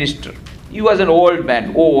Prime Minister. He was an old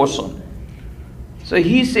man, Oson. So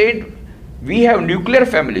he said, we have nuclear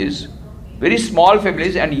families, very small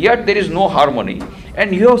families, and yet there is no harmony.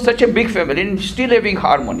 And you have such a big family and still having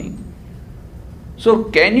harmony. So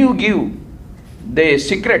can you give the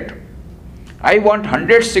secret? I want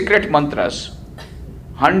 100 secret mantras,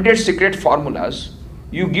 100 secret formulas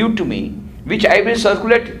you give to me, which I will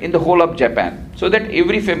circulate in the whole of Japan, so that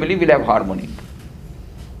every family will have harmony.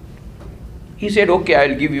 He said, okay, I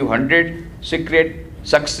will give you 100 secret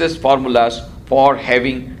success formulas for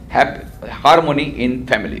having harmony in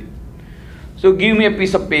family. So give me a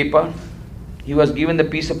piece of paper. He was given the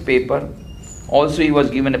piece of paper. Also he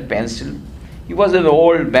was given a pencil. He was an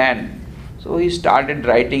old man. So he started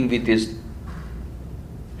writing with his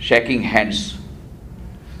shaking hands.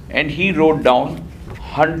 And he wrote down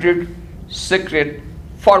 100 secret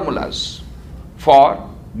formulas for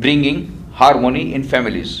bringing harmony in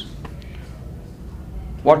families.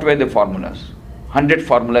 What were the formulas? 100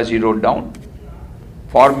 formulas he wrote down.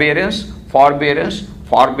 Forbearance, forbearance,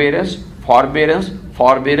 forbearance, forbearance,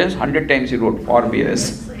 forbearance. 100 times he wrote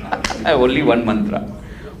forbearance. Only one mantra.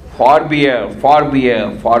 Forbear,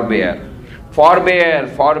 forbear, forbear. Forbear,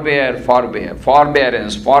 forbear, forbear.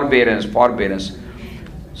 Forbearance, forbearance, forbearance.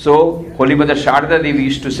 So Holy Mother Sharda Devi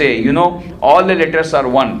used to say, you know, all the letters are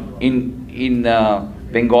one in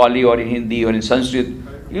Bengali or in Hindi or in Sanskrit.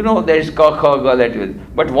 You know, there is ka, kha, ga, that way.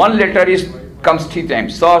 But one letter comes 3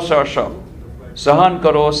 times. Sa, sha, sha. Sahan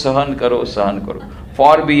karo, sahan karo, sahan karo.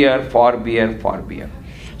 Forbear, forbear, forbear.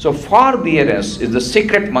 So forbearance is the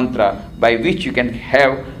secret mantra by which you can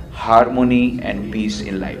have harmony and peace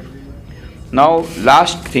in life. Now,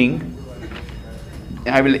 last thing,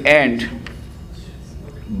 I will end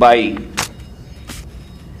by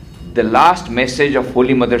the last message of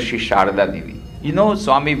Holy Mother Sri Sharda Devi. You know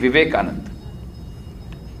Swami Vivekananda,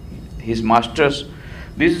 his masters,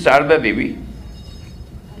 this is Sharda Devi.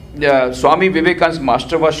 Swami Vivekananda's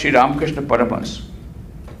master was Sri Ramakrishna Paramahansa.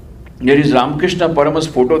 There is Ramakrishna Paramahansa's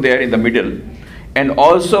photo there in the middle. And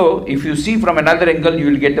also, if you see from another angle, you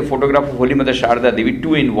will get the photograph of Holy Mother Sharda Devi,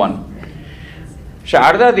 2 in 1.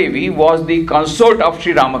 Sharda Devi was the consort of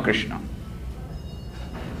Sri Ramakrishna.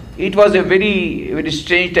 It was a very, very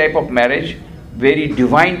strange type of marriage, very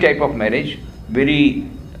divine type of marriage, very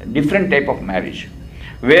different type of marriage,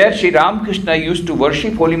 where Sri Ramakrishna used to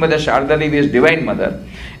worship Holy Mother Sharda Devi as Divine Mother,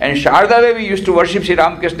 and Sharda Devi used to worship Sri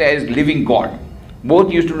Ramakrishna as living God.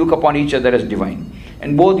 Both used to look upon each other as divine,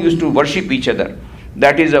 and both used to worship each other.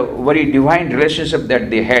 That is a very divine relationship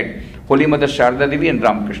that they had, Holy Mother Sharda Devi and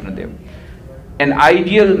Ramakrishna Dev. An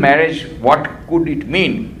ideal marriage, what could it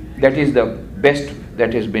mean? That is the best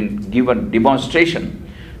that has been given demonstration,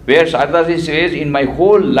 where Sharda Devi says, in my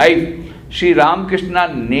whole life, Sri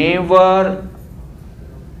Ramakrishna never,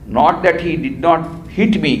 not that he did not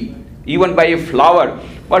hit me even by a flower,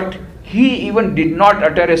 but he even did not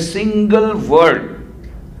utter a single word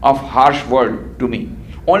of harsh word to me.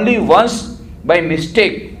 Only once by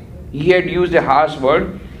mistake he had used a harsh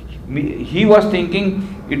word. He was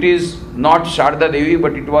thinking it is not Sharda Devi,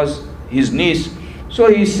 but it was his niece.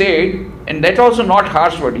 So he said, and that also not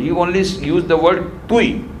harsh word, he only used the word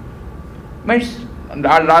tui. Means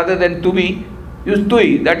rather than to be, use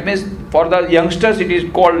tui. That means for the youngsters it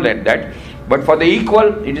is called like that, but for the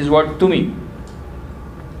equal it is word to me.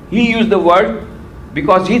 He used the word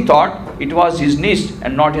because he thought it was his niece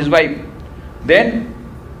and not his wife. Then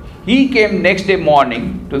he came next day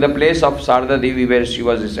morning to the place of Sharda Devi where she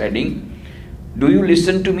was residing. Do you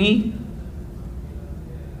listen to me?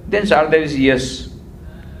 Then Sharda Devi said, yes.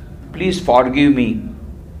 Please forgive me.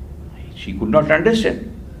 She could not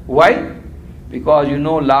understand. Why? Because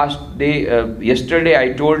yesterday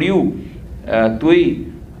I told you,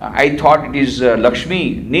 Tui, I thought it is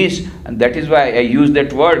Lakshmi, niece, and that is why I used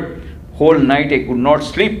that word. Whole night I could not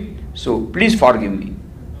sleep. So please forgive me.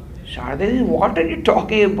 Sharda, what are you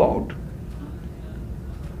talking about?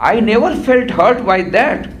 I never felt hurt by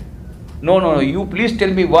that. No, you please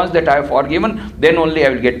tell me once that I have forgiven, then only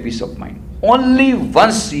I will get peace of mind. Only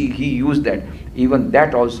once he used that. Even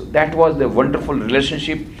that also, that was the wonderful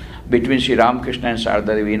relationship between Sri Ramakrishna and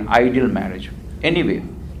Sharda Devi in ideal marriage. Anyway,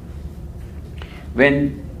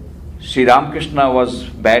 when Sri Ramakrishna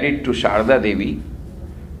was married to Sharda Devi,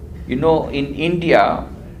 in India,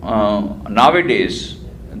 nowadays,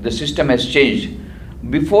 the system has changed.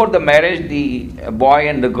 Before the marriage, the boy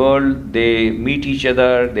and the girl, they meet each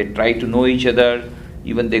other, they try to know each other,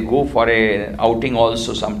 even they go for a outing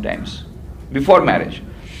also sometimes, before marriage.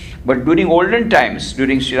 But during olden times,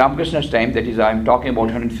 during Sri Ramakrishna's time, that is, I am talking about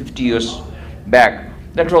 150 years back,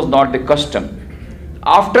 that was not the custom.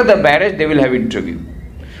 After the marriage, they will have interview.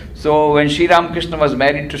 So when Sri Ramakrishna was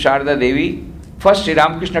married to Sharda Devi, first Sri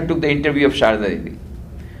Ramakrishna took the interview of Sharda Devi.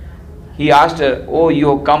 He asked her, oh,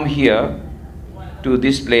 you have come here to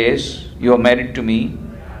this place, you are married to me.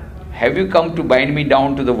 Have you come to bind me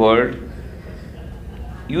down to the world?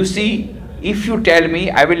 You see, if you tell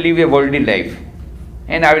me, I will live a worldly life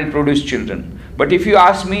and I will produce children. But if you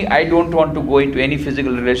ask me, I don't want to go into any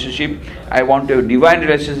physical relationship. I want a divine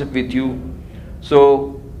relationship with you.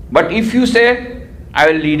 So, but if you say,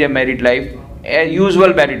 I will lead a married life, a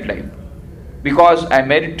usual married life, because I am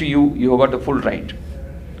married to you, you have got the full right.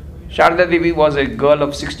 Sharda Devi was a girl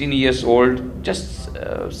of 16 years old, just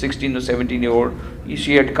 16 or 17 year old.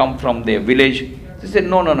 She had come from the village. She said,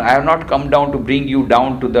 no, I have not come down to bring you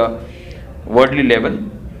down to the worldly level.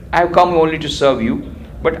 I have come only to serve you.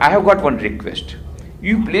 But I have got one request.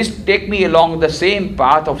 You please take me along the same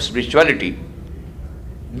path of spirituality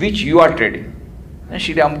which you are treading. And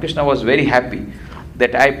Sri Ramakrishna was very happy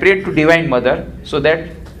that I prayed to Divine Mother so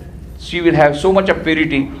that she will have so much of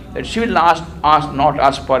purity that she will not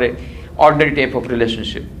ask for a ordinary type of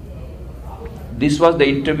relationship. This was the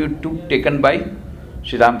interview taken by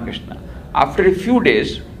Sri Ramakrishna. After a few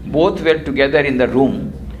days, both were together in the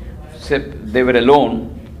room. They were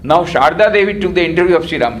alone. Now Sharda Devi took the interview of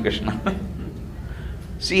Sri Ramakrishna.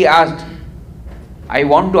 She asked, I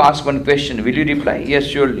want to ask one question. Will you reply? Yes,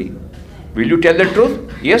 surely. Will you tell the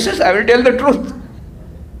truth? Yes, I will tell the truth.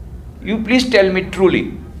 You please tell me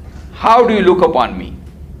truly. How do you look upon me?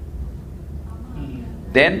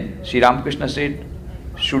 Then Sri Ramakrishna said,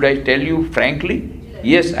 should I tell you frankly?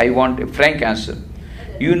 Yes, I want a frank answer.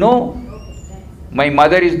 You know, my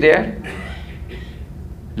mother is there,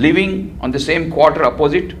 living on the same quarter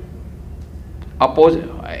above you.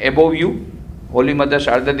 Holy Mother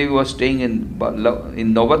Sharda Devi was staying in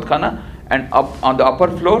Naubat Khana, and up on the upper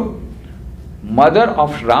floor, mother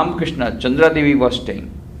of Ramakrishna, Chandra Devi, was staying.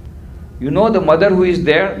 You know the mother who is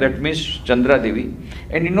there, that means Chandra Devi.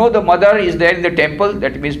 And you know the mother is there in the temple,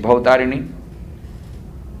 that means Bhavtarini.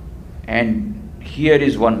 And here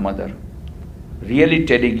is one mother, really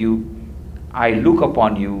telling you, I look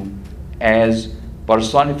upon you as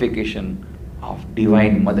personification of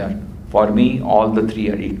Divine Mother. For me, all the three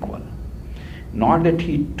are equal. Not that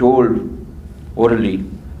he told orally,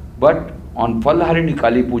 but on Phalharini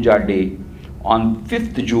Kali Puja day, on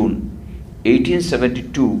 5th June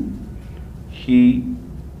 1872, he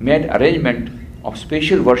made arrangement of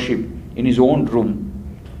special worship in his own room.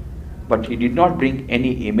 But he did not bring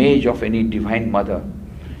any image of any Divine Mother.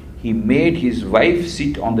 He made his wife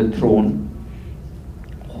sit on the throne.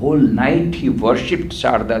 Whole night he worshipped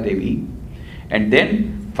Sharda Devi, and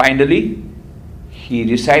then finally he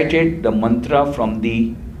recited the mantra from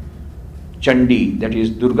the Chandi, that is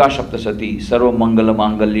Durga Shaptasati, Sarva Mangala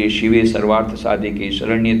Mangalye Shive Sarvartha Sadhike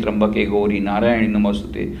Sharanye Trambake Gauri Narayani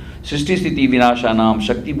Namastute Srishti Sthiti Vinashanam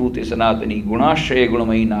Shakti Bhute Sanatani Gunashaya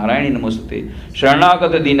Gunamayi Narayani Namastute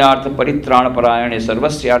Sharanagata Dinartha Paritrana Parayane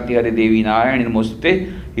Sarvasyarthi Hare Devi Narayani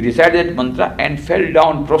Namastute. He recited that mantra and fell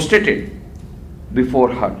down prostrated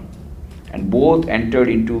before her, and both entered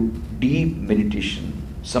into deep meditation,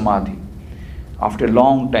 samadhi. After a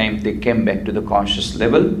long time they came back to the conscious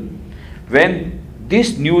level. When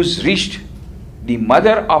this news reached the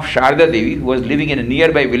mother of Sharda Devi, who was living in a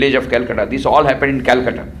nearby village of Calcutta, this all happened in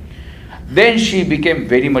Calcutta, then she became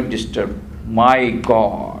very much disturbed. My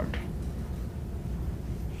God,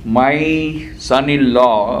 my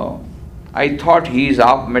son-in-law, I thought he is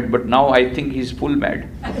half mad, but now I think he is full mad.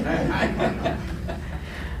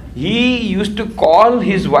 He used to call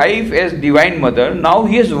his wife as Divine Mother. Now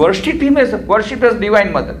he has worshipped as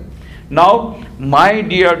Divine Mother. Now, my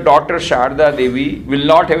dear daughter Sharda Devi will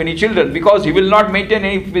not have any children because he will not maintain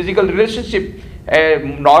any physical relationship, a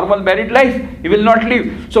normal married life. He will not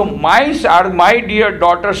live. So, my dear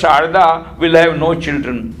daughter Sharda will have no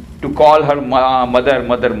children to call her mother.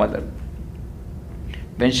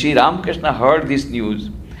 When Sri Ramakrishna heard this news,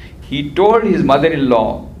 he told his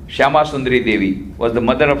mother-in-law, Shyama Sundari Devi, was the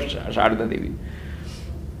mother of Sharda Devi.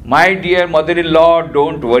 My dear mother-in-law,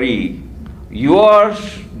 don't worry. Your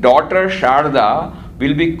daughter Sharda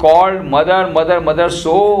will be called mother by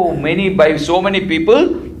so many people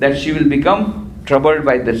that she will become troubled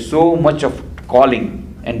by so much of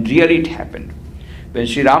calling. And really it happened. When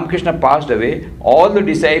Sri Ramakrishna passed away, all the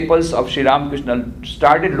disciples of Sri Ramakrishna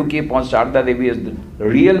started looking upon Sharda Devi as the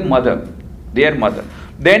real mother, their mother.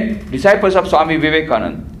 Then disciples of Swami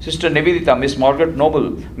Vivekananda, Sister Nivedita, Miss Margaret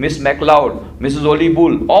Noble, Miss MacLeod, Mrs. Oli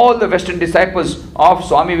Bull, all the Western disciples of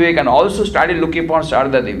Swami Vivekananda also started looking upon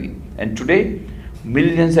Sharda Devi. And today,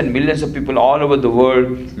 millions and millions of people all over the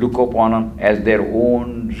world look upon her as their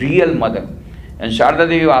own real mother. And Sharda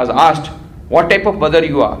Devi was asked, what type of mother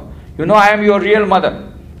you are? You know, I am your real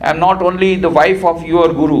mother. I am not only the wife of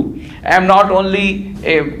your guru. I am not only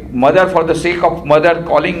a mother for the sake of mother,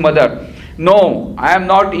 calling mother. No, I am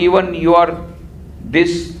not even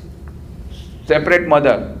this separate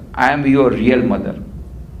mother. I am your real mother.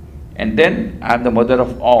 And then I am the mother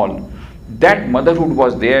of all. That motherhood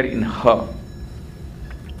was there in her.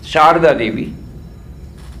 Sharda Devi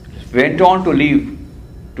went on to live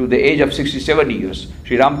to the age of 67 years.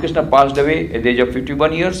 Sri Ramakrishna passed away at the age of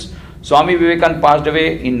 51 years. Swami Vivekananda passed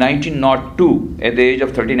away in 1902 at the age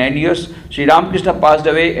of 39 years. Sri Ramakrishna passed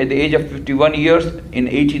away at the age of 51 years in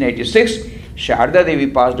 1886. Sharda Devi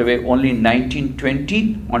passed away only in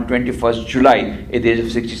 1920 on 21st July at the age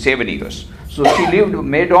of 67 years. So she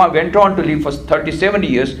went on to live for 37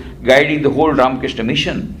 years, guiding the whole Ramakrishna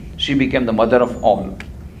mission. She became the mother of all.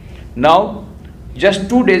 Now, just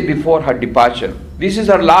 2 days before her departure, this is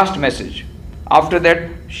her last message. After that,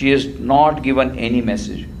 she has not given any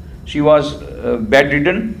message. She was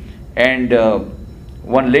bedridden, and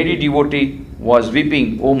one lady devotee was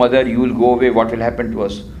weeping, "Oh mother, you will go away, what will happen to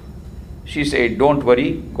us?" She said, "Don't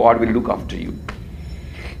worry, God will look after you."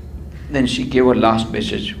 Then she gave her last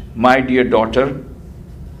message. My dear daughter,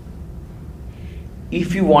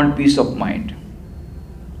 if you want peace of mind,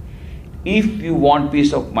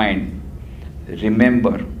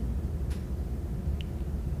 remember,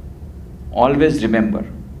 always remember,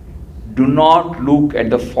 do not look at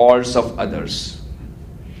the faults of others.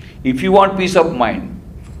 If you want peace of mind,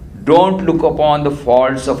 don't look upon the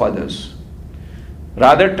faults of others.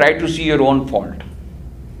 Rather try to see your own fault.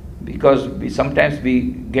 Because sometimes we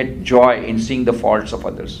get joy in seeing the faults of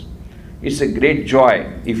others. It's a great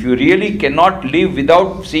joy. If you really cannot live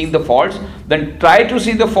without seeing the faults, then try to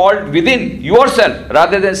see the fault within yourself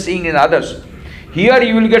rather than seeing in others. Here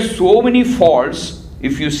you will get so many faults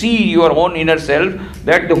if you see your own inner self,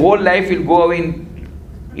 that the whole life will go in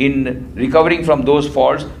recovering from those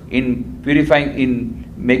faults, in purifying,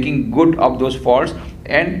 in making good of those faults,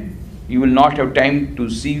 and you will not have time to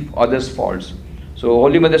see others' faults. So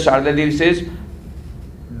Holy Mother Sharda Devi says,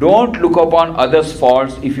 don't look upon others'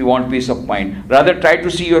 faults if you want peace of mind. Rather try to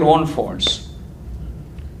see your own faults.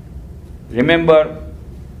 Remember,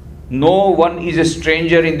 no one is a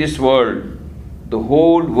stranger in this world. The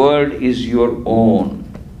whole world is your own.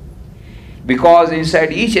 Because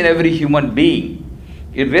inside each and every human being,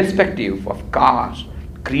 irrespective of caste,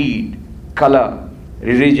 creed, color,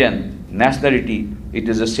 religion, nationality, it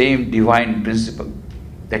is the same divine principle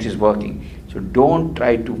that is working. So don't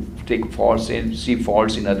try to take faults and see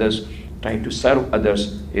faults in others. Try to serve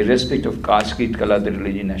others irrespective of caste, creed, color, the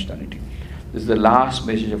religion, nationality. This is the last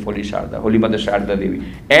message of Holy Mother Sharda Devi.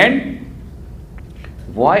 And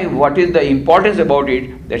what is the importance about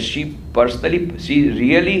it? That she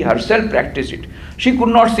really herself practiced it. She could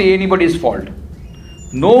not see anybody's fault.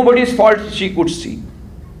 Nobody's fault she could see.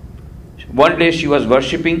 One day she was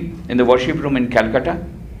worshipping in the worship room in Calcutta.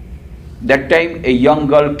 That time a young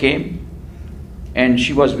girl came and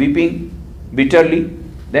she was weeping bitterly.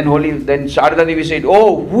 Then Sharda Devi said,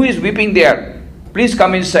 "Oh, who is weeping there? Please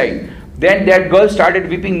come inside." Then that girl started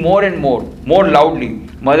weeping more and more loudly.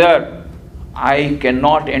 "Mother, I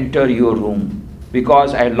cannot enter your room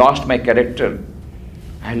because I lost my character.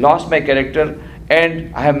 I lost my character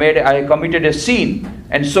and I have committed a sin,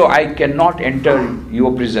 and so I cannot enter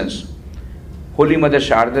your presence." Holy Mother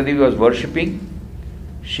Sharda Devi was worshipping.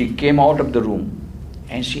 She came out of the room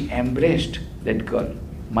and she embraced that girl.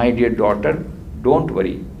 "My dear daughter, don't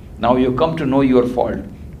worry. Now you come to know your fault.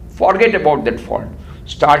 Forget about that fault.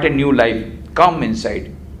 Start a new life. Come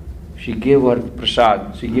inside." She gave her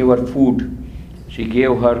prasad. She gave her food. She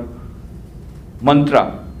gave her mantra.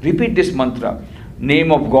 Repeat this mantra.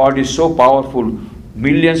 Name of God is so powerful.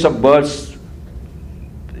 Millions of births,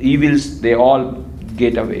 evils, they all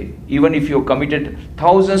get away. Even if you committed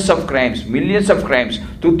thousands of crimes, millions of crimes,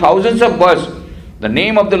 to thousands of births, the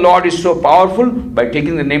name of the Lord is so powerful. By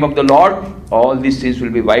taking the name of the Lord, all these sins will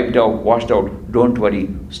be wiped out, washed out. Don't worry.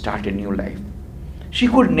 Start a new life. She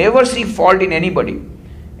could never see fault in anybody.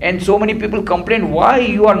 And so many people complain, why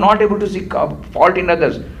you are not able to see fault in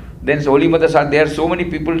others? Then Holy Mother said, there are so many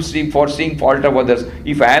people seeing fault of others.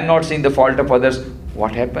 If I am not seeing the fault of others,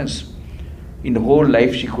 what happens? In the whole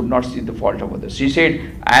life, she could not see the fault of others. She said,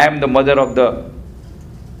 I am the mother of the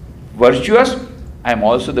virtuous. I am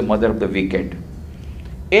also the mother of the wicked.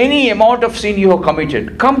 Any amount of sin you have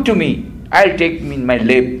committed, come to me. I'll take me in my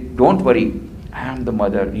lap. Don't worry. I am the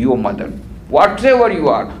mother, your mother. Whatever you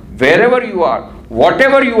are, wherever you are,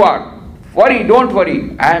 whatever you are, don't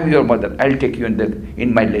worry. I am your mother. I'll take you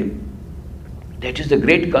in my lap. That is the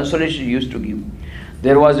great consolation she used to give.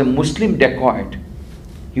 There was a Muslim dacoit.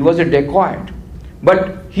 He was a dacoit.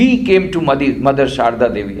 But he came to Mother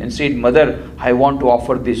Sharda Devi and said, Mother, I want to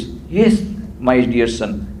offer this. Yes, my dear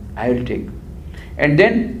son, I will take. And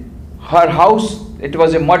then her house, it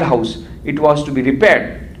was a mud house. It was to be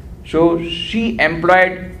repaired. So she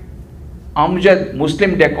employed Amjad,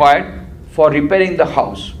 Muslim dacoit, for repairing the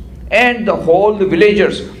house. And the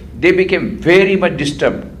villagers, they became very much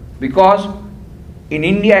disturbed. Because in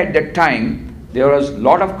India at that time, there was a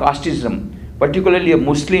lot of casteism, particularly a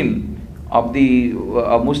Muslim,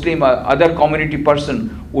 other community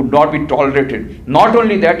person would not be tolerated. Not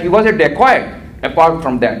only that, he was a dacoit apart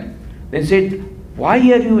from that. They said, why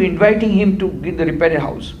are you inviting him to give the repaired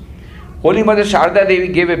house? Holy Mother Sharda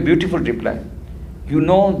Devi gave a beautiful reply. You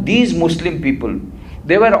know, these Muslim people,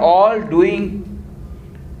 they were all doing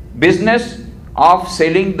business of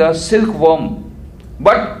selling the silkworm.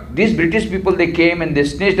 But these British people, they came and they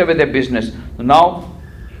snatched away their business. Now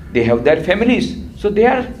they have their families. So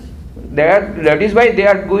that is why they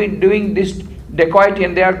are doing this dacoity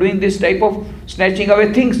and they are doing this type of snatching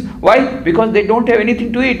away things. Why? Because they don't have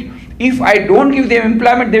anything to eat. If I don't give them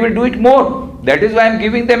employment, they will do it more. That is why I am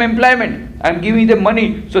giving them employment. I am giving them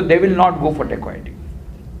money. So they will not go for dacoity.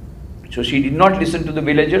 So she did not listen to the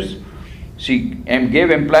villagers. She gave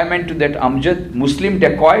employment to that Amjad, Muslim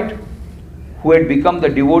dacoit, who had become the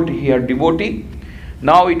devotee.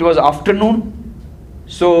 Now it was afternoon.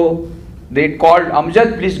 So they called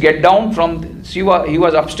Amjad, please get down he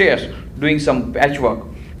was upstairs doing some patchwork.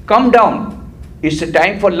 Come down. It's a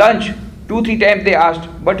time for lunch. 2-3 times they asked,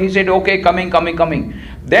 but he said, okay, coming.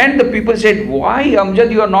 Then the people said, why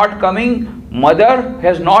Amjad you are not coming? Mother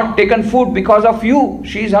has not taken food because of you.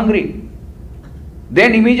 She is hungry.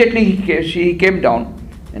 Then immediately she came down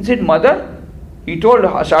and said, Mother, he told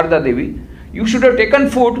Sharda Devi, you should have taken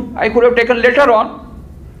food, I could have taken later on.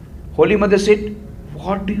 Holy Mother said,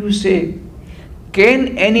 what do you say?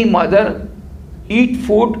 Can any mother eat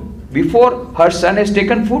food before her son has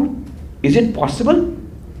taken food? Is it possible?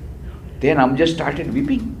 Then Amjad started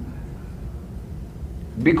weeping.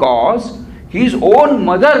 Because his own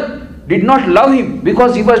mother did not love him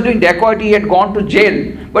because he was doing dacoity, he had gone to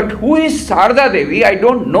jail. But who is Sharda Devi? I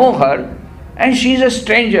don't know her. And she is a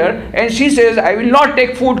stranger and she says, I will not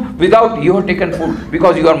take food without you have taken food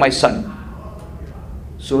because you are my son.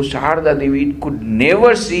 So Sharda Devi could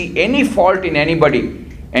never see any fault in anybody.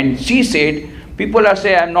 And she said, people are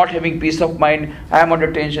saying I am not having peace of mind, I am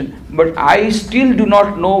under tension. But I still do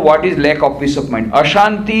not know what is lack of peace of mind.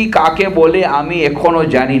 Ashanti kake bole ami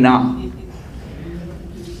ekhono jani na.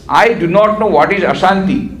 I do not know what is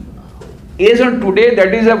Ashanti. As on today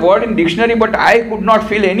that is a word in dictionary, but I could not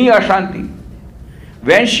feel any Ashanti.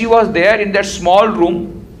 When she was there in that small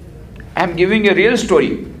room, I am giving a real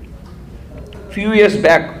story. Few years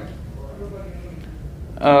back,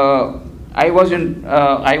 I was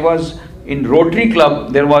in Rotary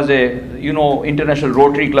Club. There was a International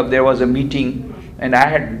Rotary Club. There was a meeting, and I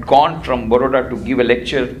had gone from Baroda to give a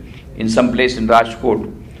lecture in some place in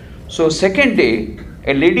Rajkot. So second day,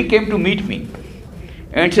 a lady came to meet me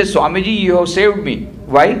and said, Swamiji, you have saved me.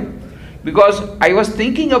 Why? Because I was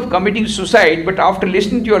thinking of committing suicide, but after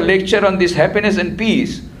listening to your lecture on this happiness and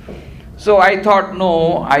peace, so I thought,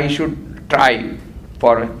 no, I should try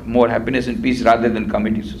for more happiness and peace rather than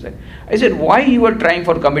committing suicide. I said, why you are trying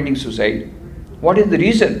for committing suicide? What is the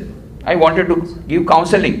reason? I wanted to give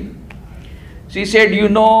counseling. She said,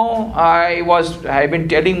 I've been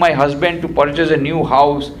telling my husband to purchase a new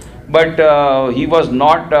house, but he was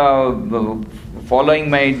not following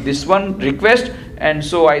my this one request, and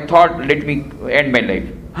so I thought, let me end my life.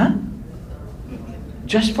 Huh?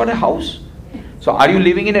 Just for a house? So are you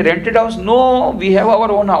living in a rented house? No, we have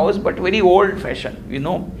our own house, but very old fashioned,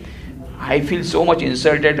 I feel so much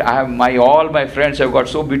insulted. All my friends have got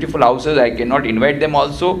so beautiful houses, I cannot invite them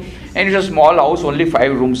also. And it's a small house, only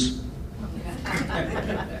 5 rooms.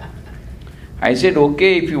 I said,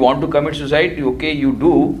 okay, if you want to commit suicide, okay, you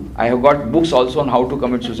do. I have got books also on how to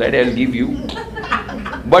commit suicide, I'll give you.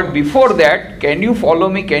 But before that, can you follow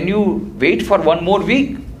me? Can you wait for 1 more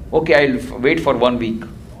week? Okay, I'll wait for 1 week.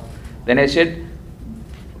 Then I said,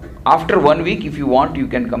 after 1 week, if you want, you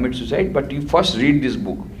can commit suicide, but you first read this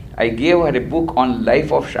book. I gave her a book on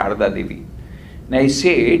life of Sharda Devi. And I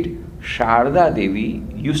said, Sharda Devi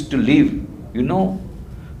used to live,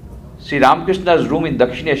 Sri Ramakrishna's room in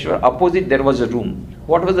Dakshineshwar, opposite there was a room.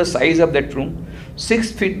 What was the size of that room?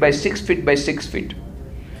 6 feet by 6 feet by 6 feet.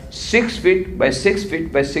 6 feet by 6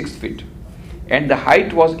 feet by 6 feet. And the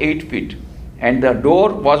height was 8 feet. And the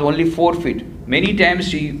door was only 4 feet. Many times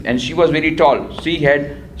she was very tall.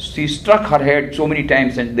 She struck her head so many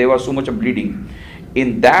times and there was so much of bleeding.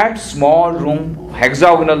 In that small room,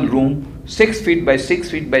 hexagonal room, 6 feet by 6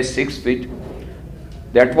 feet by 6 feet,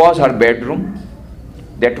 that was her bedroom,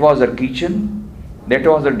 that was her kitchen, that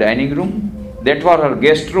was her dining room, that was her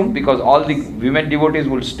guest room, because all the women devotees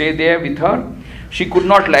would stay there with her. She could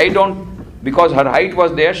not lie down because her height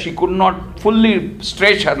was there. She could not fully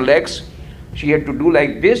stretch her legs. She had to do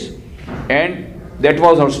like this, and that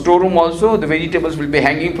was her storeroom also. The vegetables will be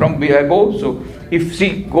hanging from above. So if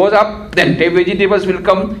she goes up, then the vegetables will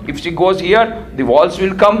come. If she goes here, the walls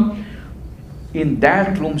will come. In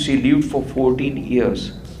that room she lived for 14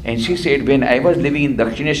 years. And she said, when I was living in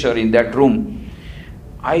Dakshineshwar in that room,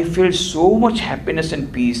 I felt so much happiness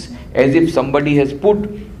and peace, as if somebody has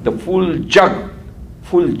put the full jug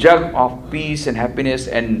of peace and happiness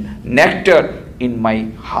and nectar in my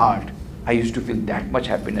heart. I used to feel that much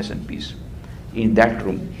happiness and peace in that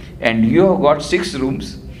room. And you have got 6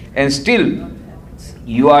 rooms and still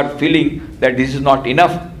you are feeling that this is not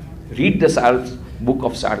enough. Read the book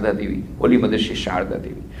of Sharda Devi, Holy Mother Shri Sharda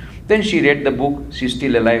Devi. Then she read the book. She's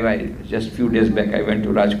still alive. Just few days back I went to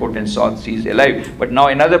Rajkot and saw she's alive. But now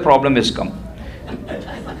another problem has come.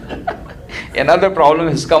 Another problem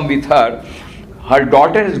has come with her. Her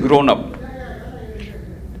daughter has grown up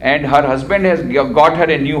and her husband has got her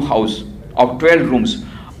a new house of 12 rooms.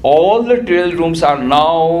 All the 12 rooms are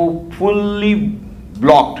now fully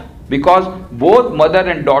blocked because both mother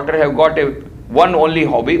and daughter have got only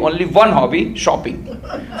one hobby, shopping.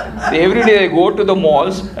 Every day they go to the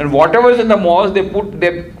malls, and whatever is in the malls they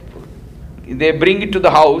bring it to the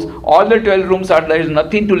house. All the 12 rooms there is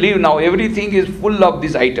nothing to live now. Everything is full of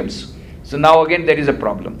these items. So now again there is a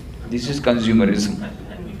problem. This is consumerism.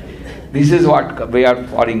 This is what we are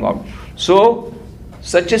falling out. So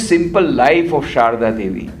Such a simple life of Sharda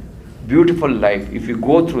Devi. Beautiful life. If you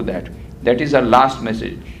go through that, that is our last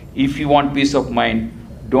message. If you want peace of mind,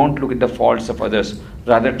 don't look at the faults of others.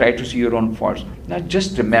 Rather try to see your own faults. Now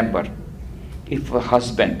just remember, if a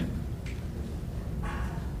husband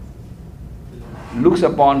looks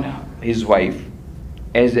upon his wife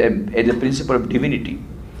as a principle of divinity,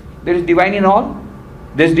 there is divine in all.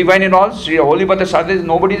 There is divine in all. Sri Holy Mother Sharda,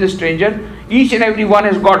 nobody is a stranger. Each and every one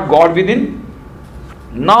has got God within.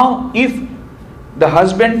 Now, if the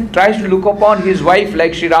husband tries to look upon his wife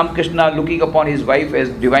like Sri Ramakrishna looking upon his wife as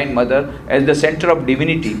Divine Mother, as the center of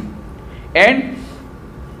divinity, and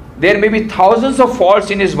there may be thousands of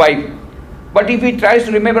faults in his wife, but if he tries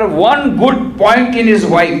to remember one good point in his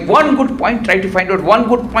wife, one good point, try to find out one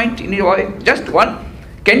good point in your wife, just one.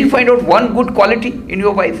 Can you find out one good quality in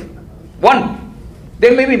your wife? One.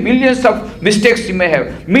 There may be millions of mistakes you may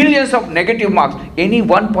have, millions of negative marks. Any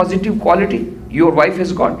one positive quality your wife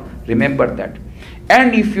has got, remember that.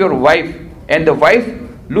 And if your wife, and the wife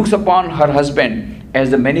looks upon her husband as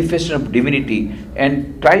the manifestation of divinity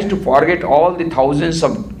and tries to forget all the thousands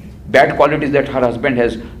of bad qualities that her husband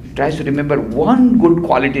has, tries to remember one good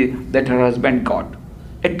quality that her husband got,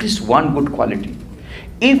 at least one good quality.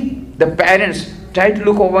 If the parents try to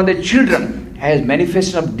look upon the children as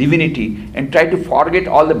manifestation of divinity and try to forget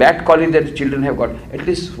all the bad qualities that the children have got, at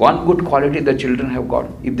least one good quality the children have got,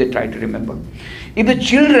 if they try to remember. If the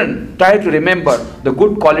children try to remember the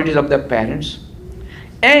good qualities of their parents,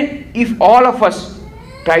 and if all of us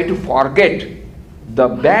try to forget the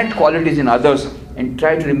bad qualities in others and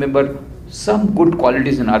try to remember some good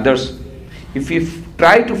qualities in others, if we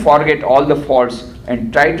try to forget all the faults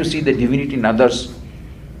and try to see the divinity in others,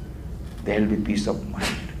 there will be peace of mind.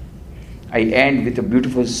 I end with a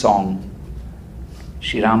beautiful song.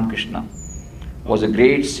 Sri Ramakrishna was a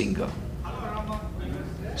great singer.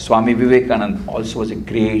 Swami Vivekananda also was a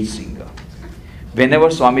great singer. Whenever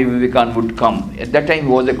Swami Vivekananda would come, at that time he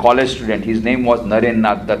was a college student. His name was Naren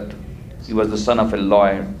Nath Dutt. He was the son of a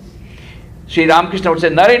lawyer. Sri Ramakrishna would say,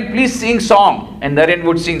 Naren, please sing song. And Naren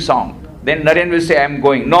would sing song. Then Naren will say, I am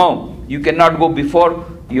going. No, you cannot go before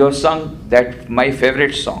you have sung that my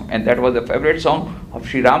favorite song. And that was the favorite song of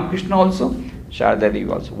Sri Ramakrishna also, Sharda Devi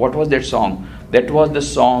also. What was that song? That was the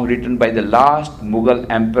song written by the last Mughal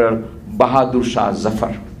emperor Bahadur Shah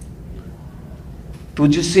Zafar.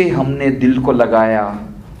 तुझसे हमने दिल को लगाया,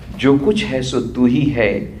 जो कुछ है सो तू ही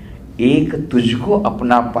है, एक तुझको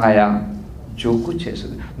अपना पाया, जो कुछ है सो.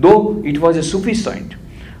 Though it was a Sufi saint,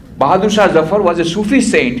 Bahadur Shah Zafar was a Sufi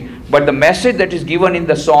saint, but the message that is given in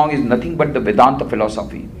the song is nothing but the Vedanta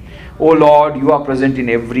philosophy. Oh Lord, you are present in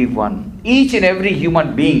everyone. Each and every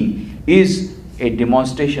human being is a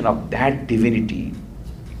demonstration of that divinity.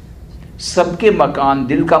 सबके मकान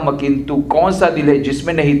दिल का मकीन तू, कौन सा दिल है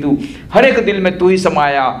जिसमें नहीं तू, हर एक दिल में तू ही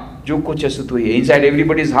समाया, जो कुछ है सो तू ही. Inside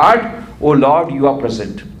everybody's heart, oh Lord, you are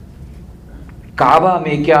present. काबा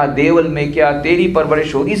में क्या, देवल में क्या, तेरी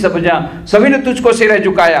परवरिश होगी सब जहां, सभी ने तुझको सिर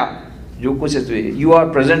झुकाया, जो कुछ है तू ही. You are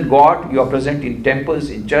present God, you are present in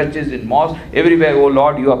temples, in churches, in mosques, everywhere. Oh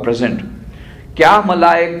Lord, you are present. क्या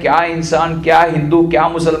मलाइक, क्या इंसान, क्या हिंदू, क्या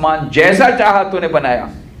मुसलमान, जैसा चाहा तूने बनाया,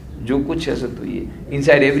 जो कुछ है सो तू ही.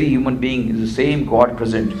 Inside every human being is the same God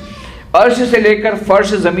present. अर्श से लेकर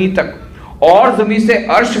फर्श जमीन तक और जमीन से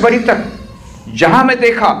अर्श बरी तक, जहां मैं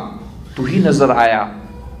देखा तू ही नजर आया,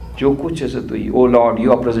 जो कुछ है सो तू ही. Oh Lord,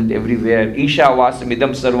 you are present everywhere.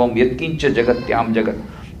 ईशावास्यमिदं सर्वं यत्किंच जगत्याम जगत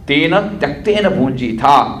तेन त्यक्तेन भुंजी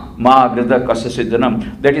था मा गृध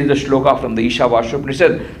कस्य. That is the shloka from the Ishavasya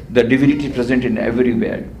Upanishad. The divinity is present in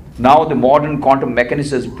everywhere. Now the modern quantum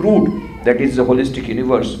mechanics has proved that it is a holistic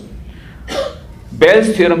universe.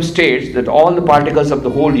 Bell's theorem states that all the particles of the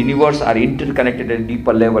whole universe are interconnected at a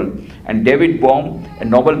deeper level. And David Bohm, a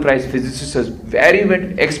Nobel Prize physicist, has very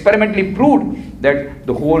experimentally proved that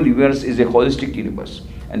the whole universe is a holistic universe.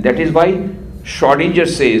 And that is why Schrodinger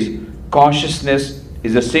says consciousness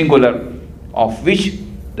is a singular of which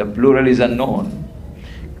the plural is unknown.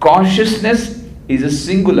 Consciousness is a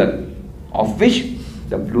singular of which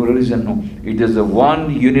the plural is unknown. It is the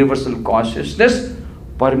one universal consciousness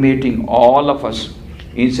permeating all of us,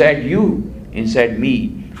 inside you, inside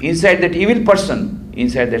me, inside that evil person,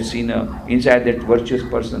 inside that sinner, inside that virtuous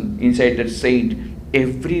person, inside that saint,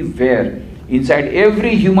 everywhere, inside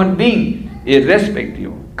every human being,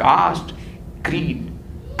 irrespective of caste, creed,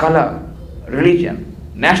 color, religion,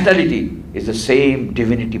 nationality, is the same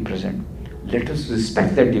divinity present. Let us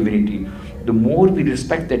respect that divinity. The more we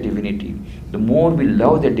respect that divinity, the more we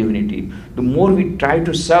love that divinity, the more we try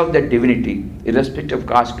to serve that divinity, irrespective of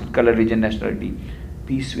caste, color, religion, nationality,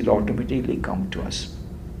 peace will automatically come to us.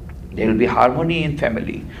 There will be harmony in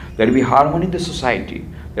family. There will be harmony in the society.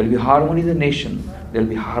 There will be harmony in the nation. There will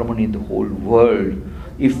be harmony in the whole world.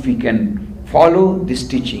 If we can follow this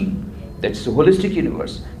teaching, that's the holistic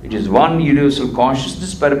universe. It is one universal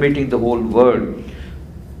consciousness permeating the whole world.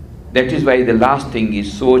 That is why the last thing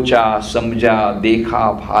is socha, samjha,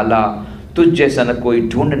 dekha, bhala, तुझ जैसा न कोई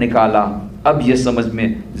ढूंढ निकाला, अब ये समझ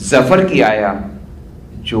में जफर की आया,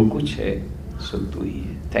 जो कुछ है सो तू ही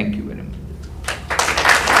है. Thank you very much.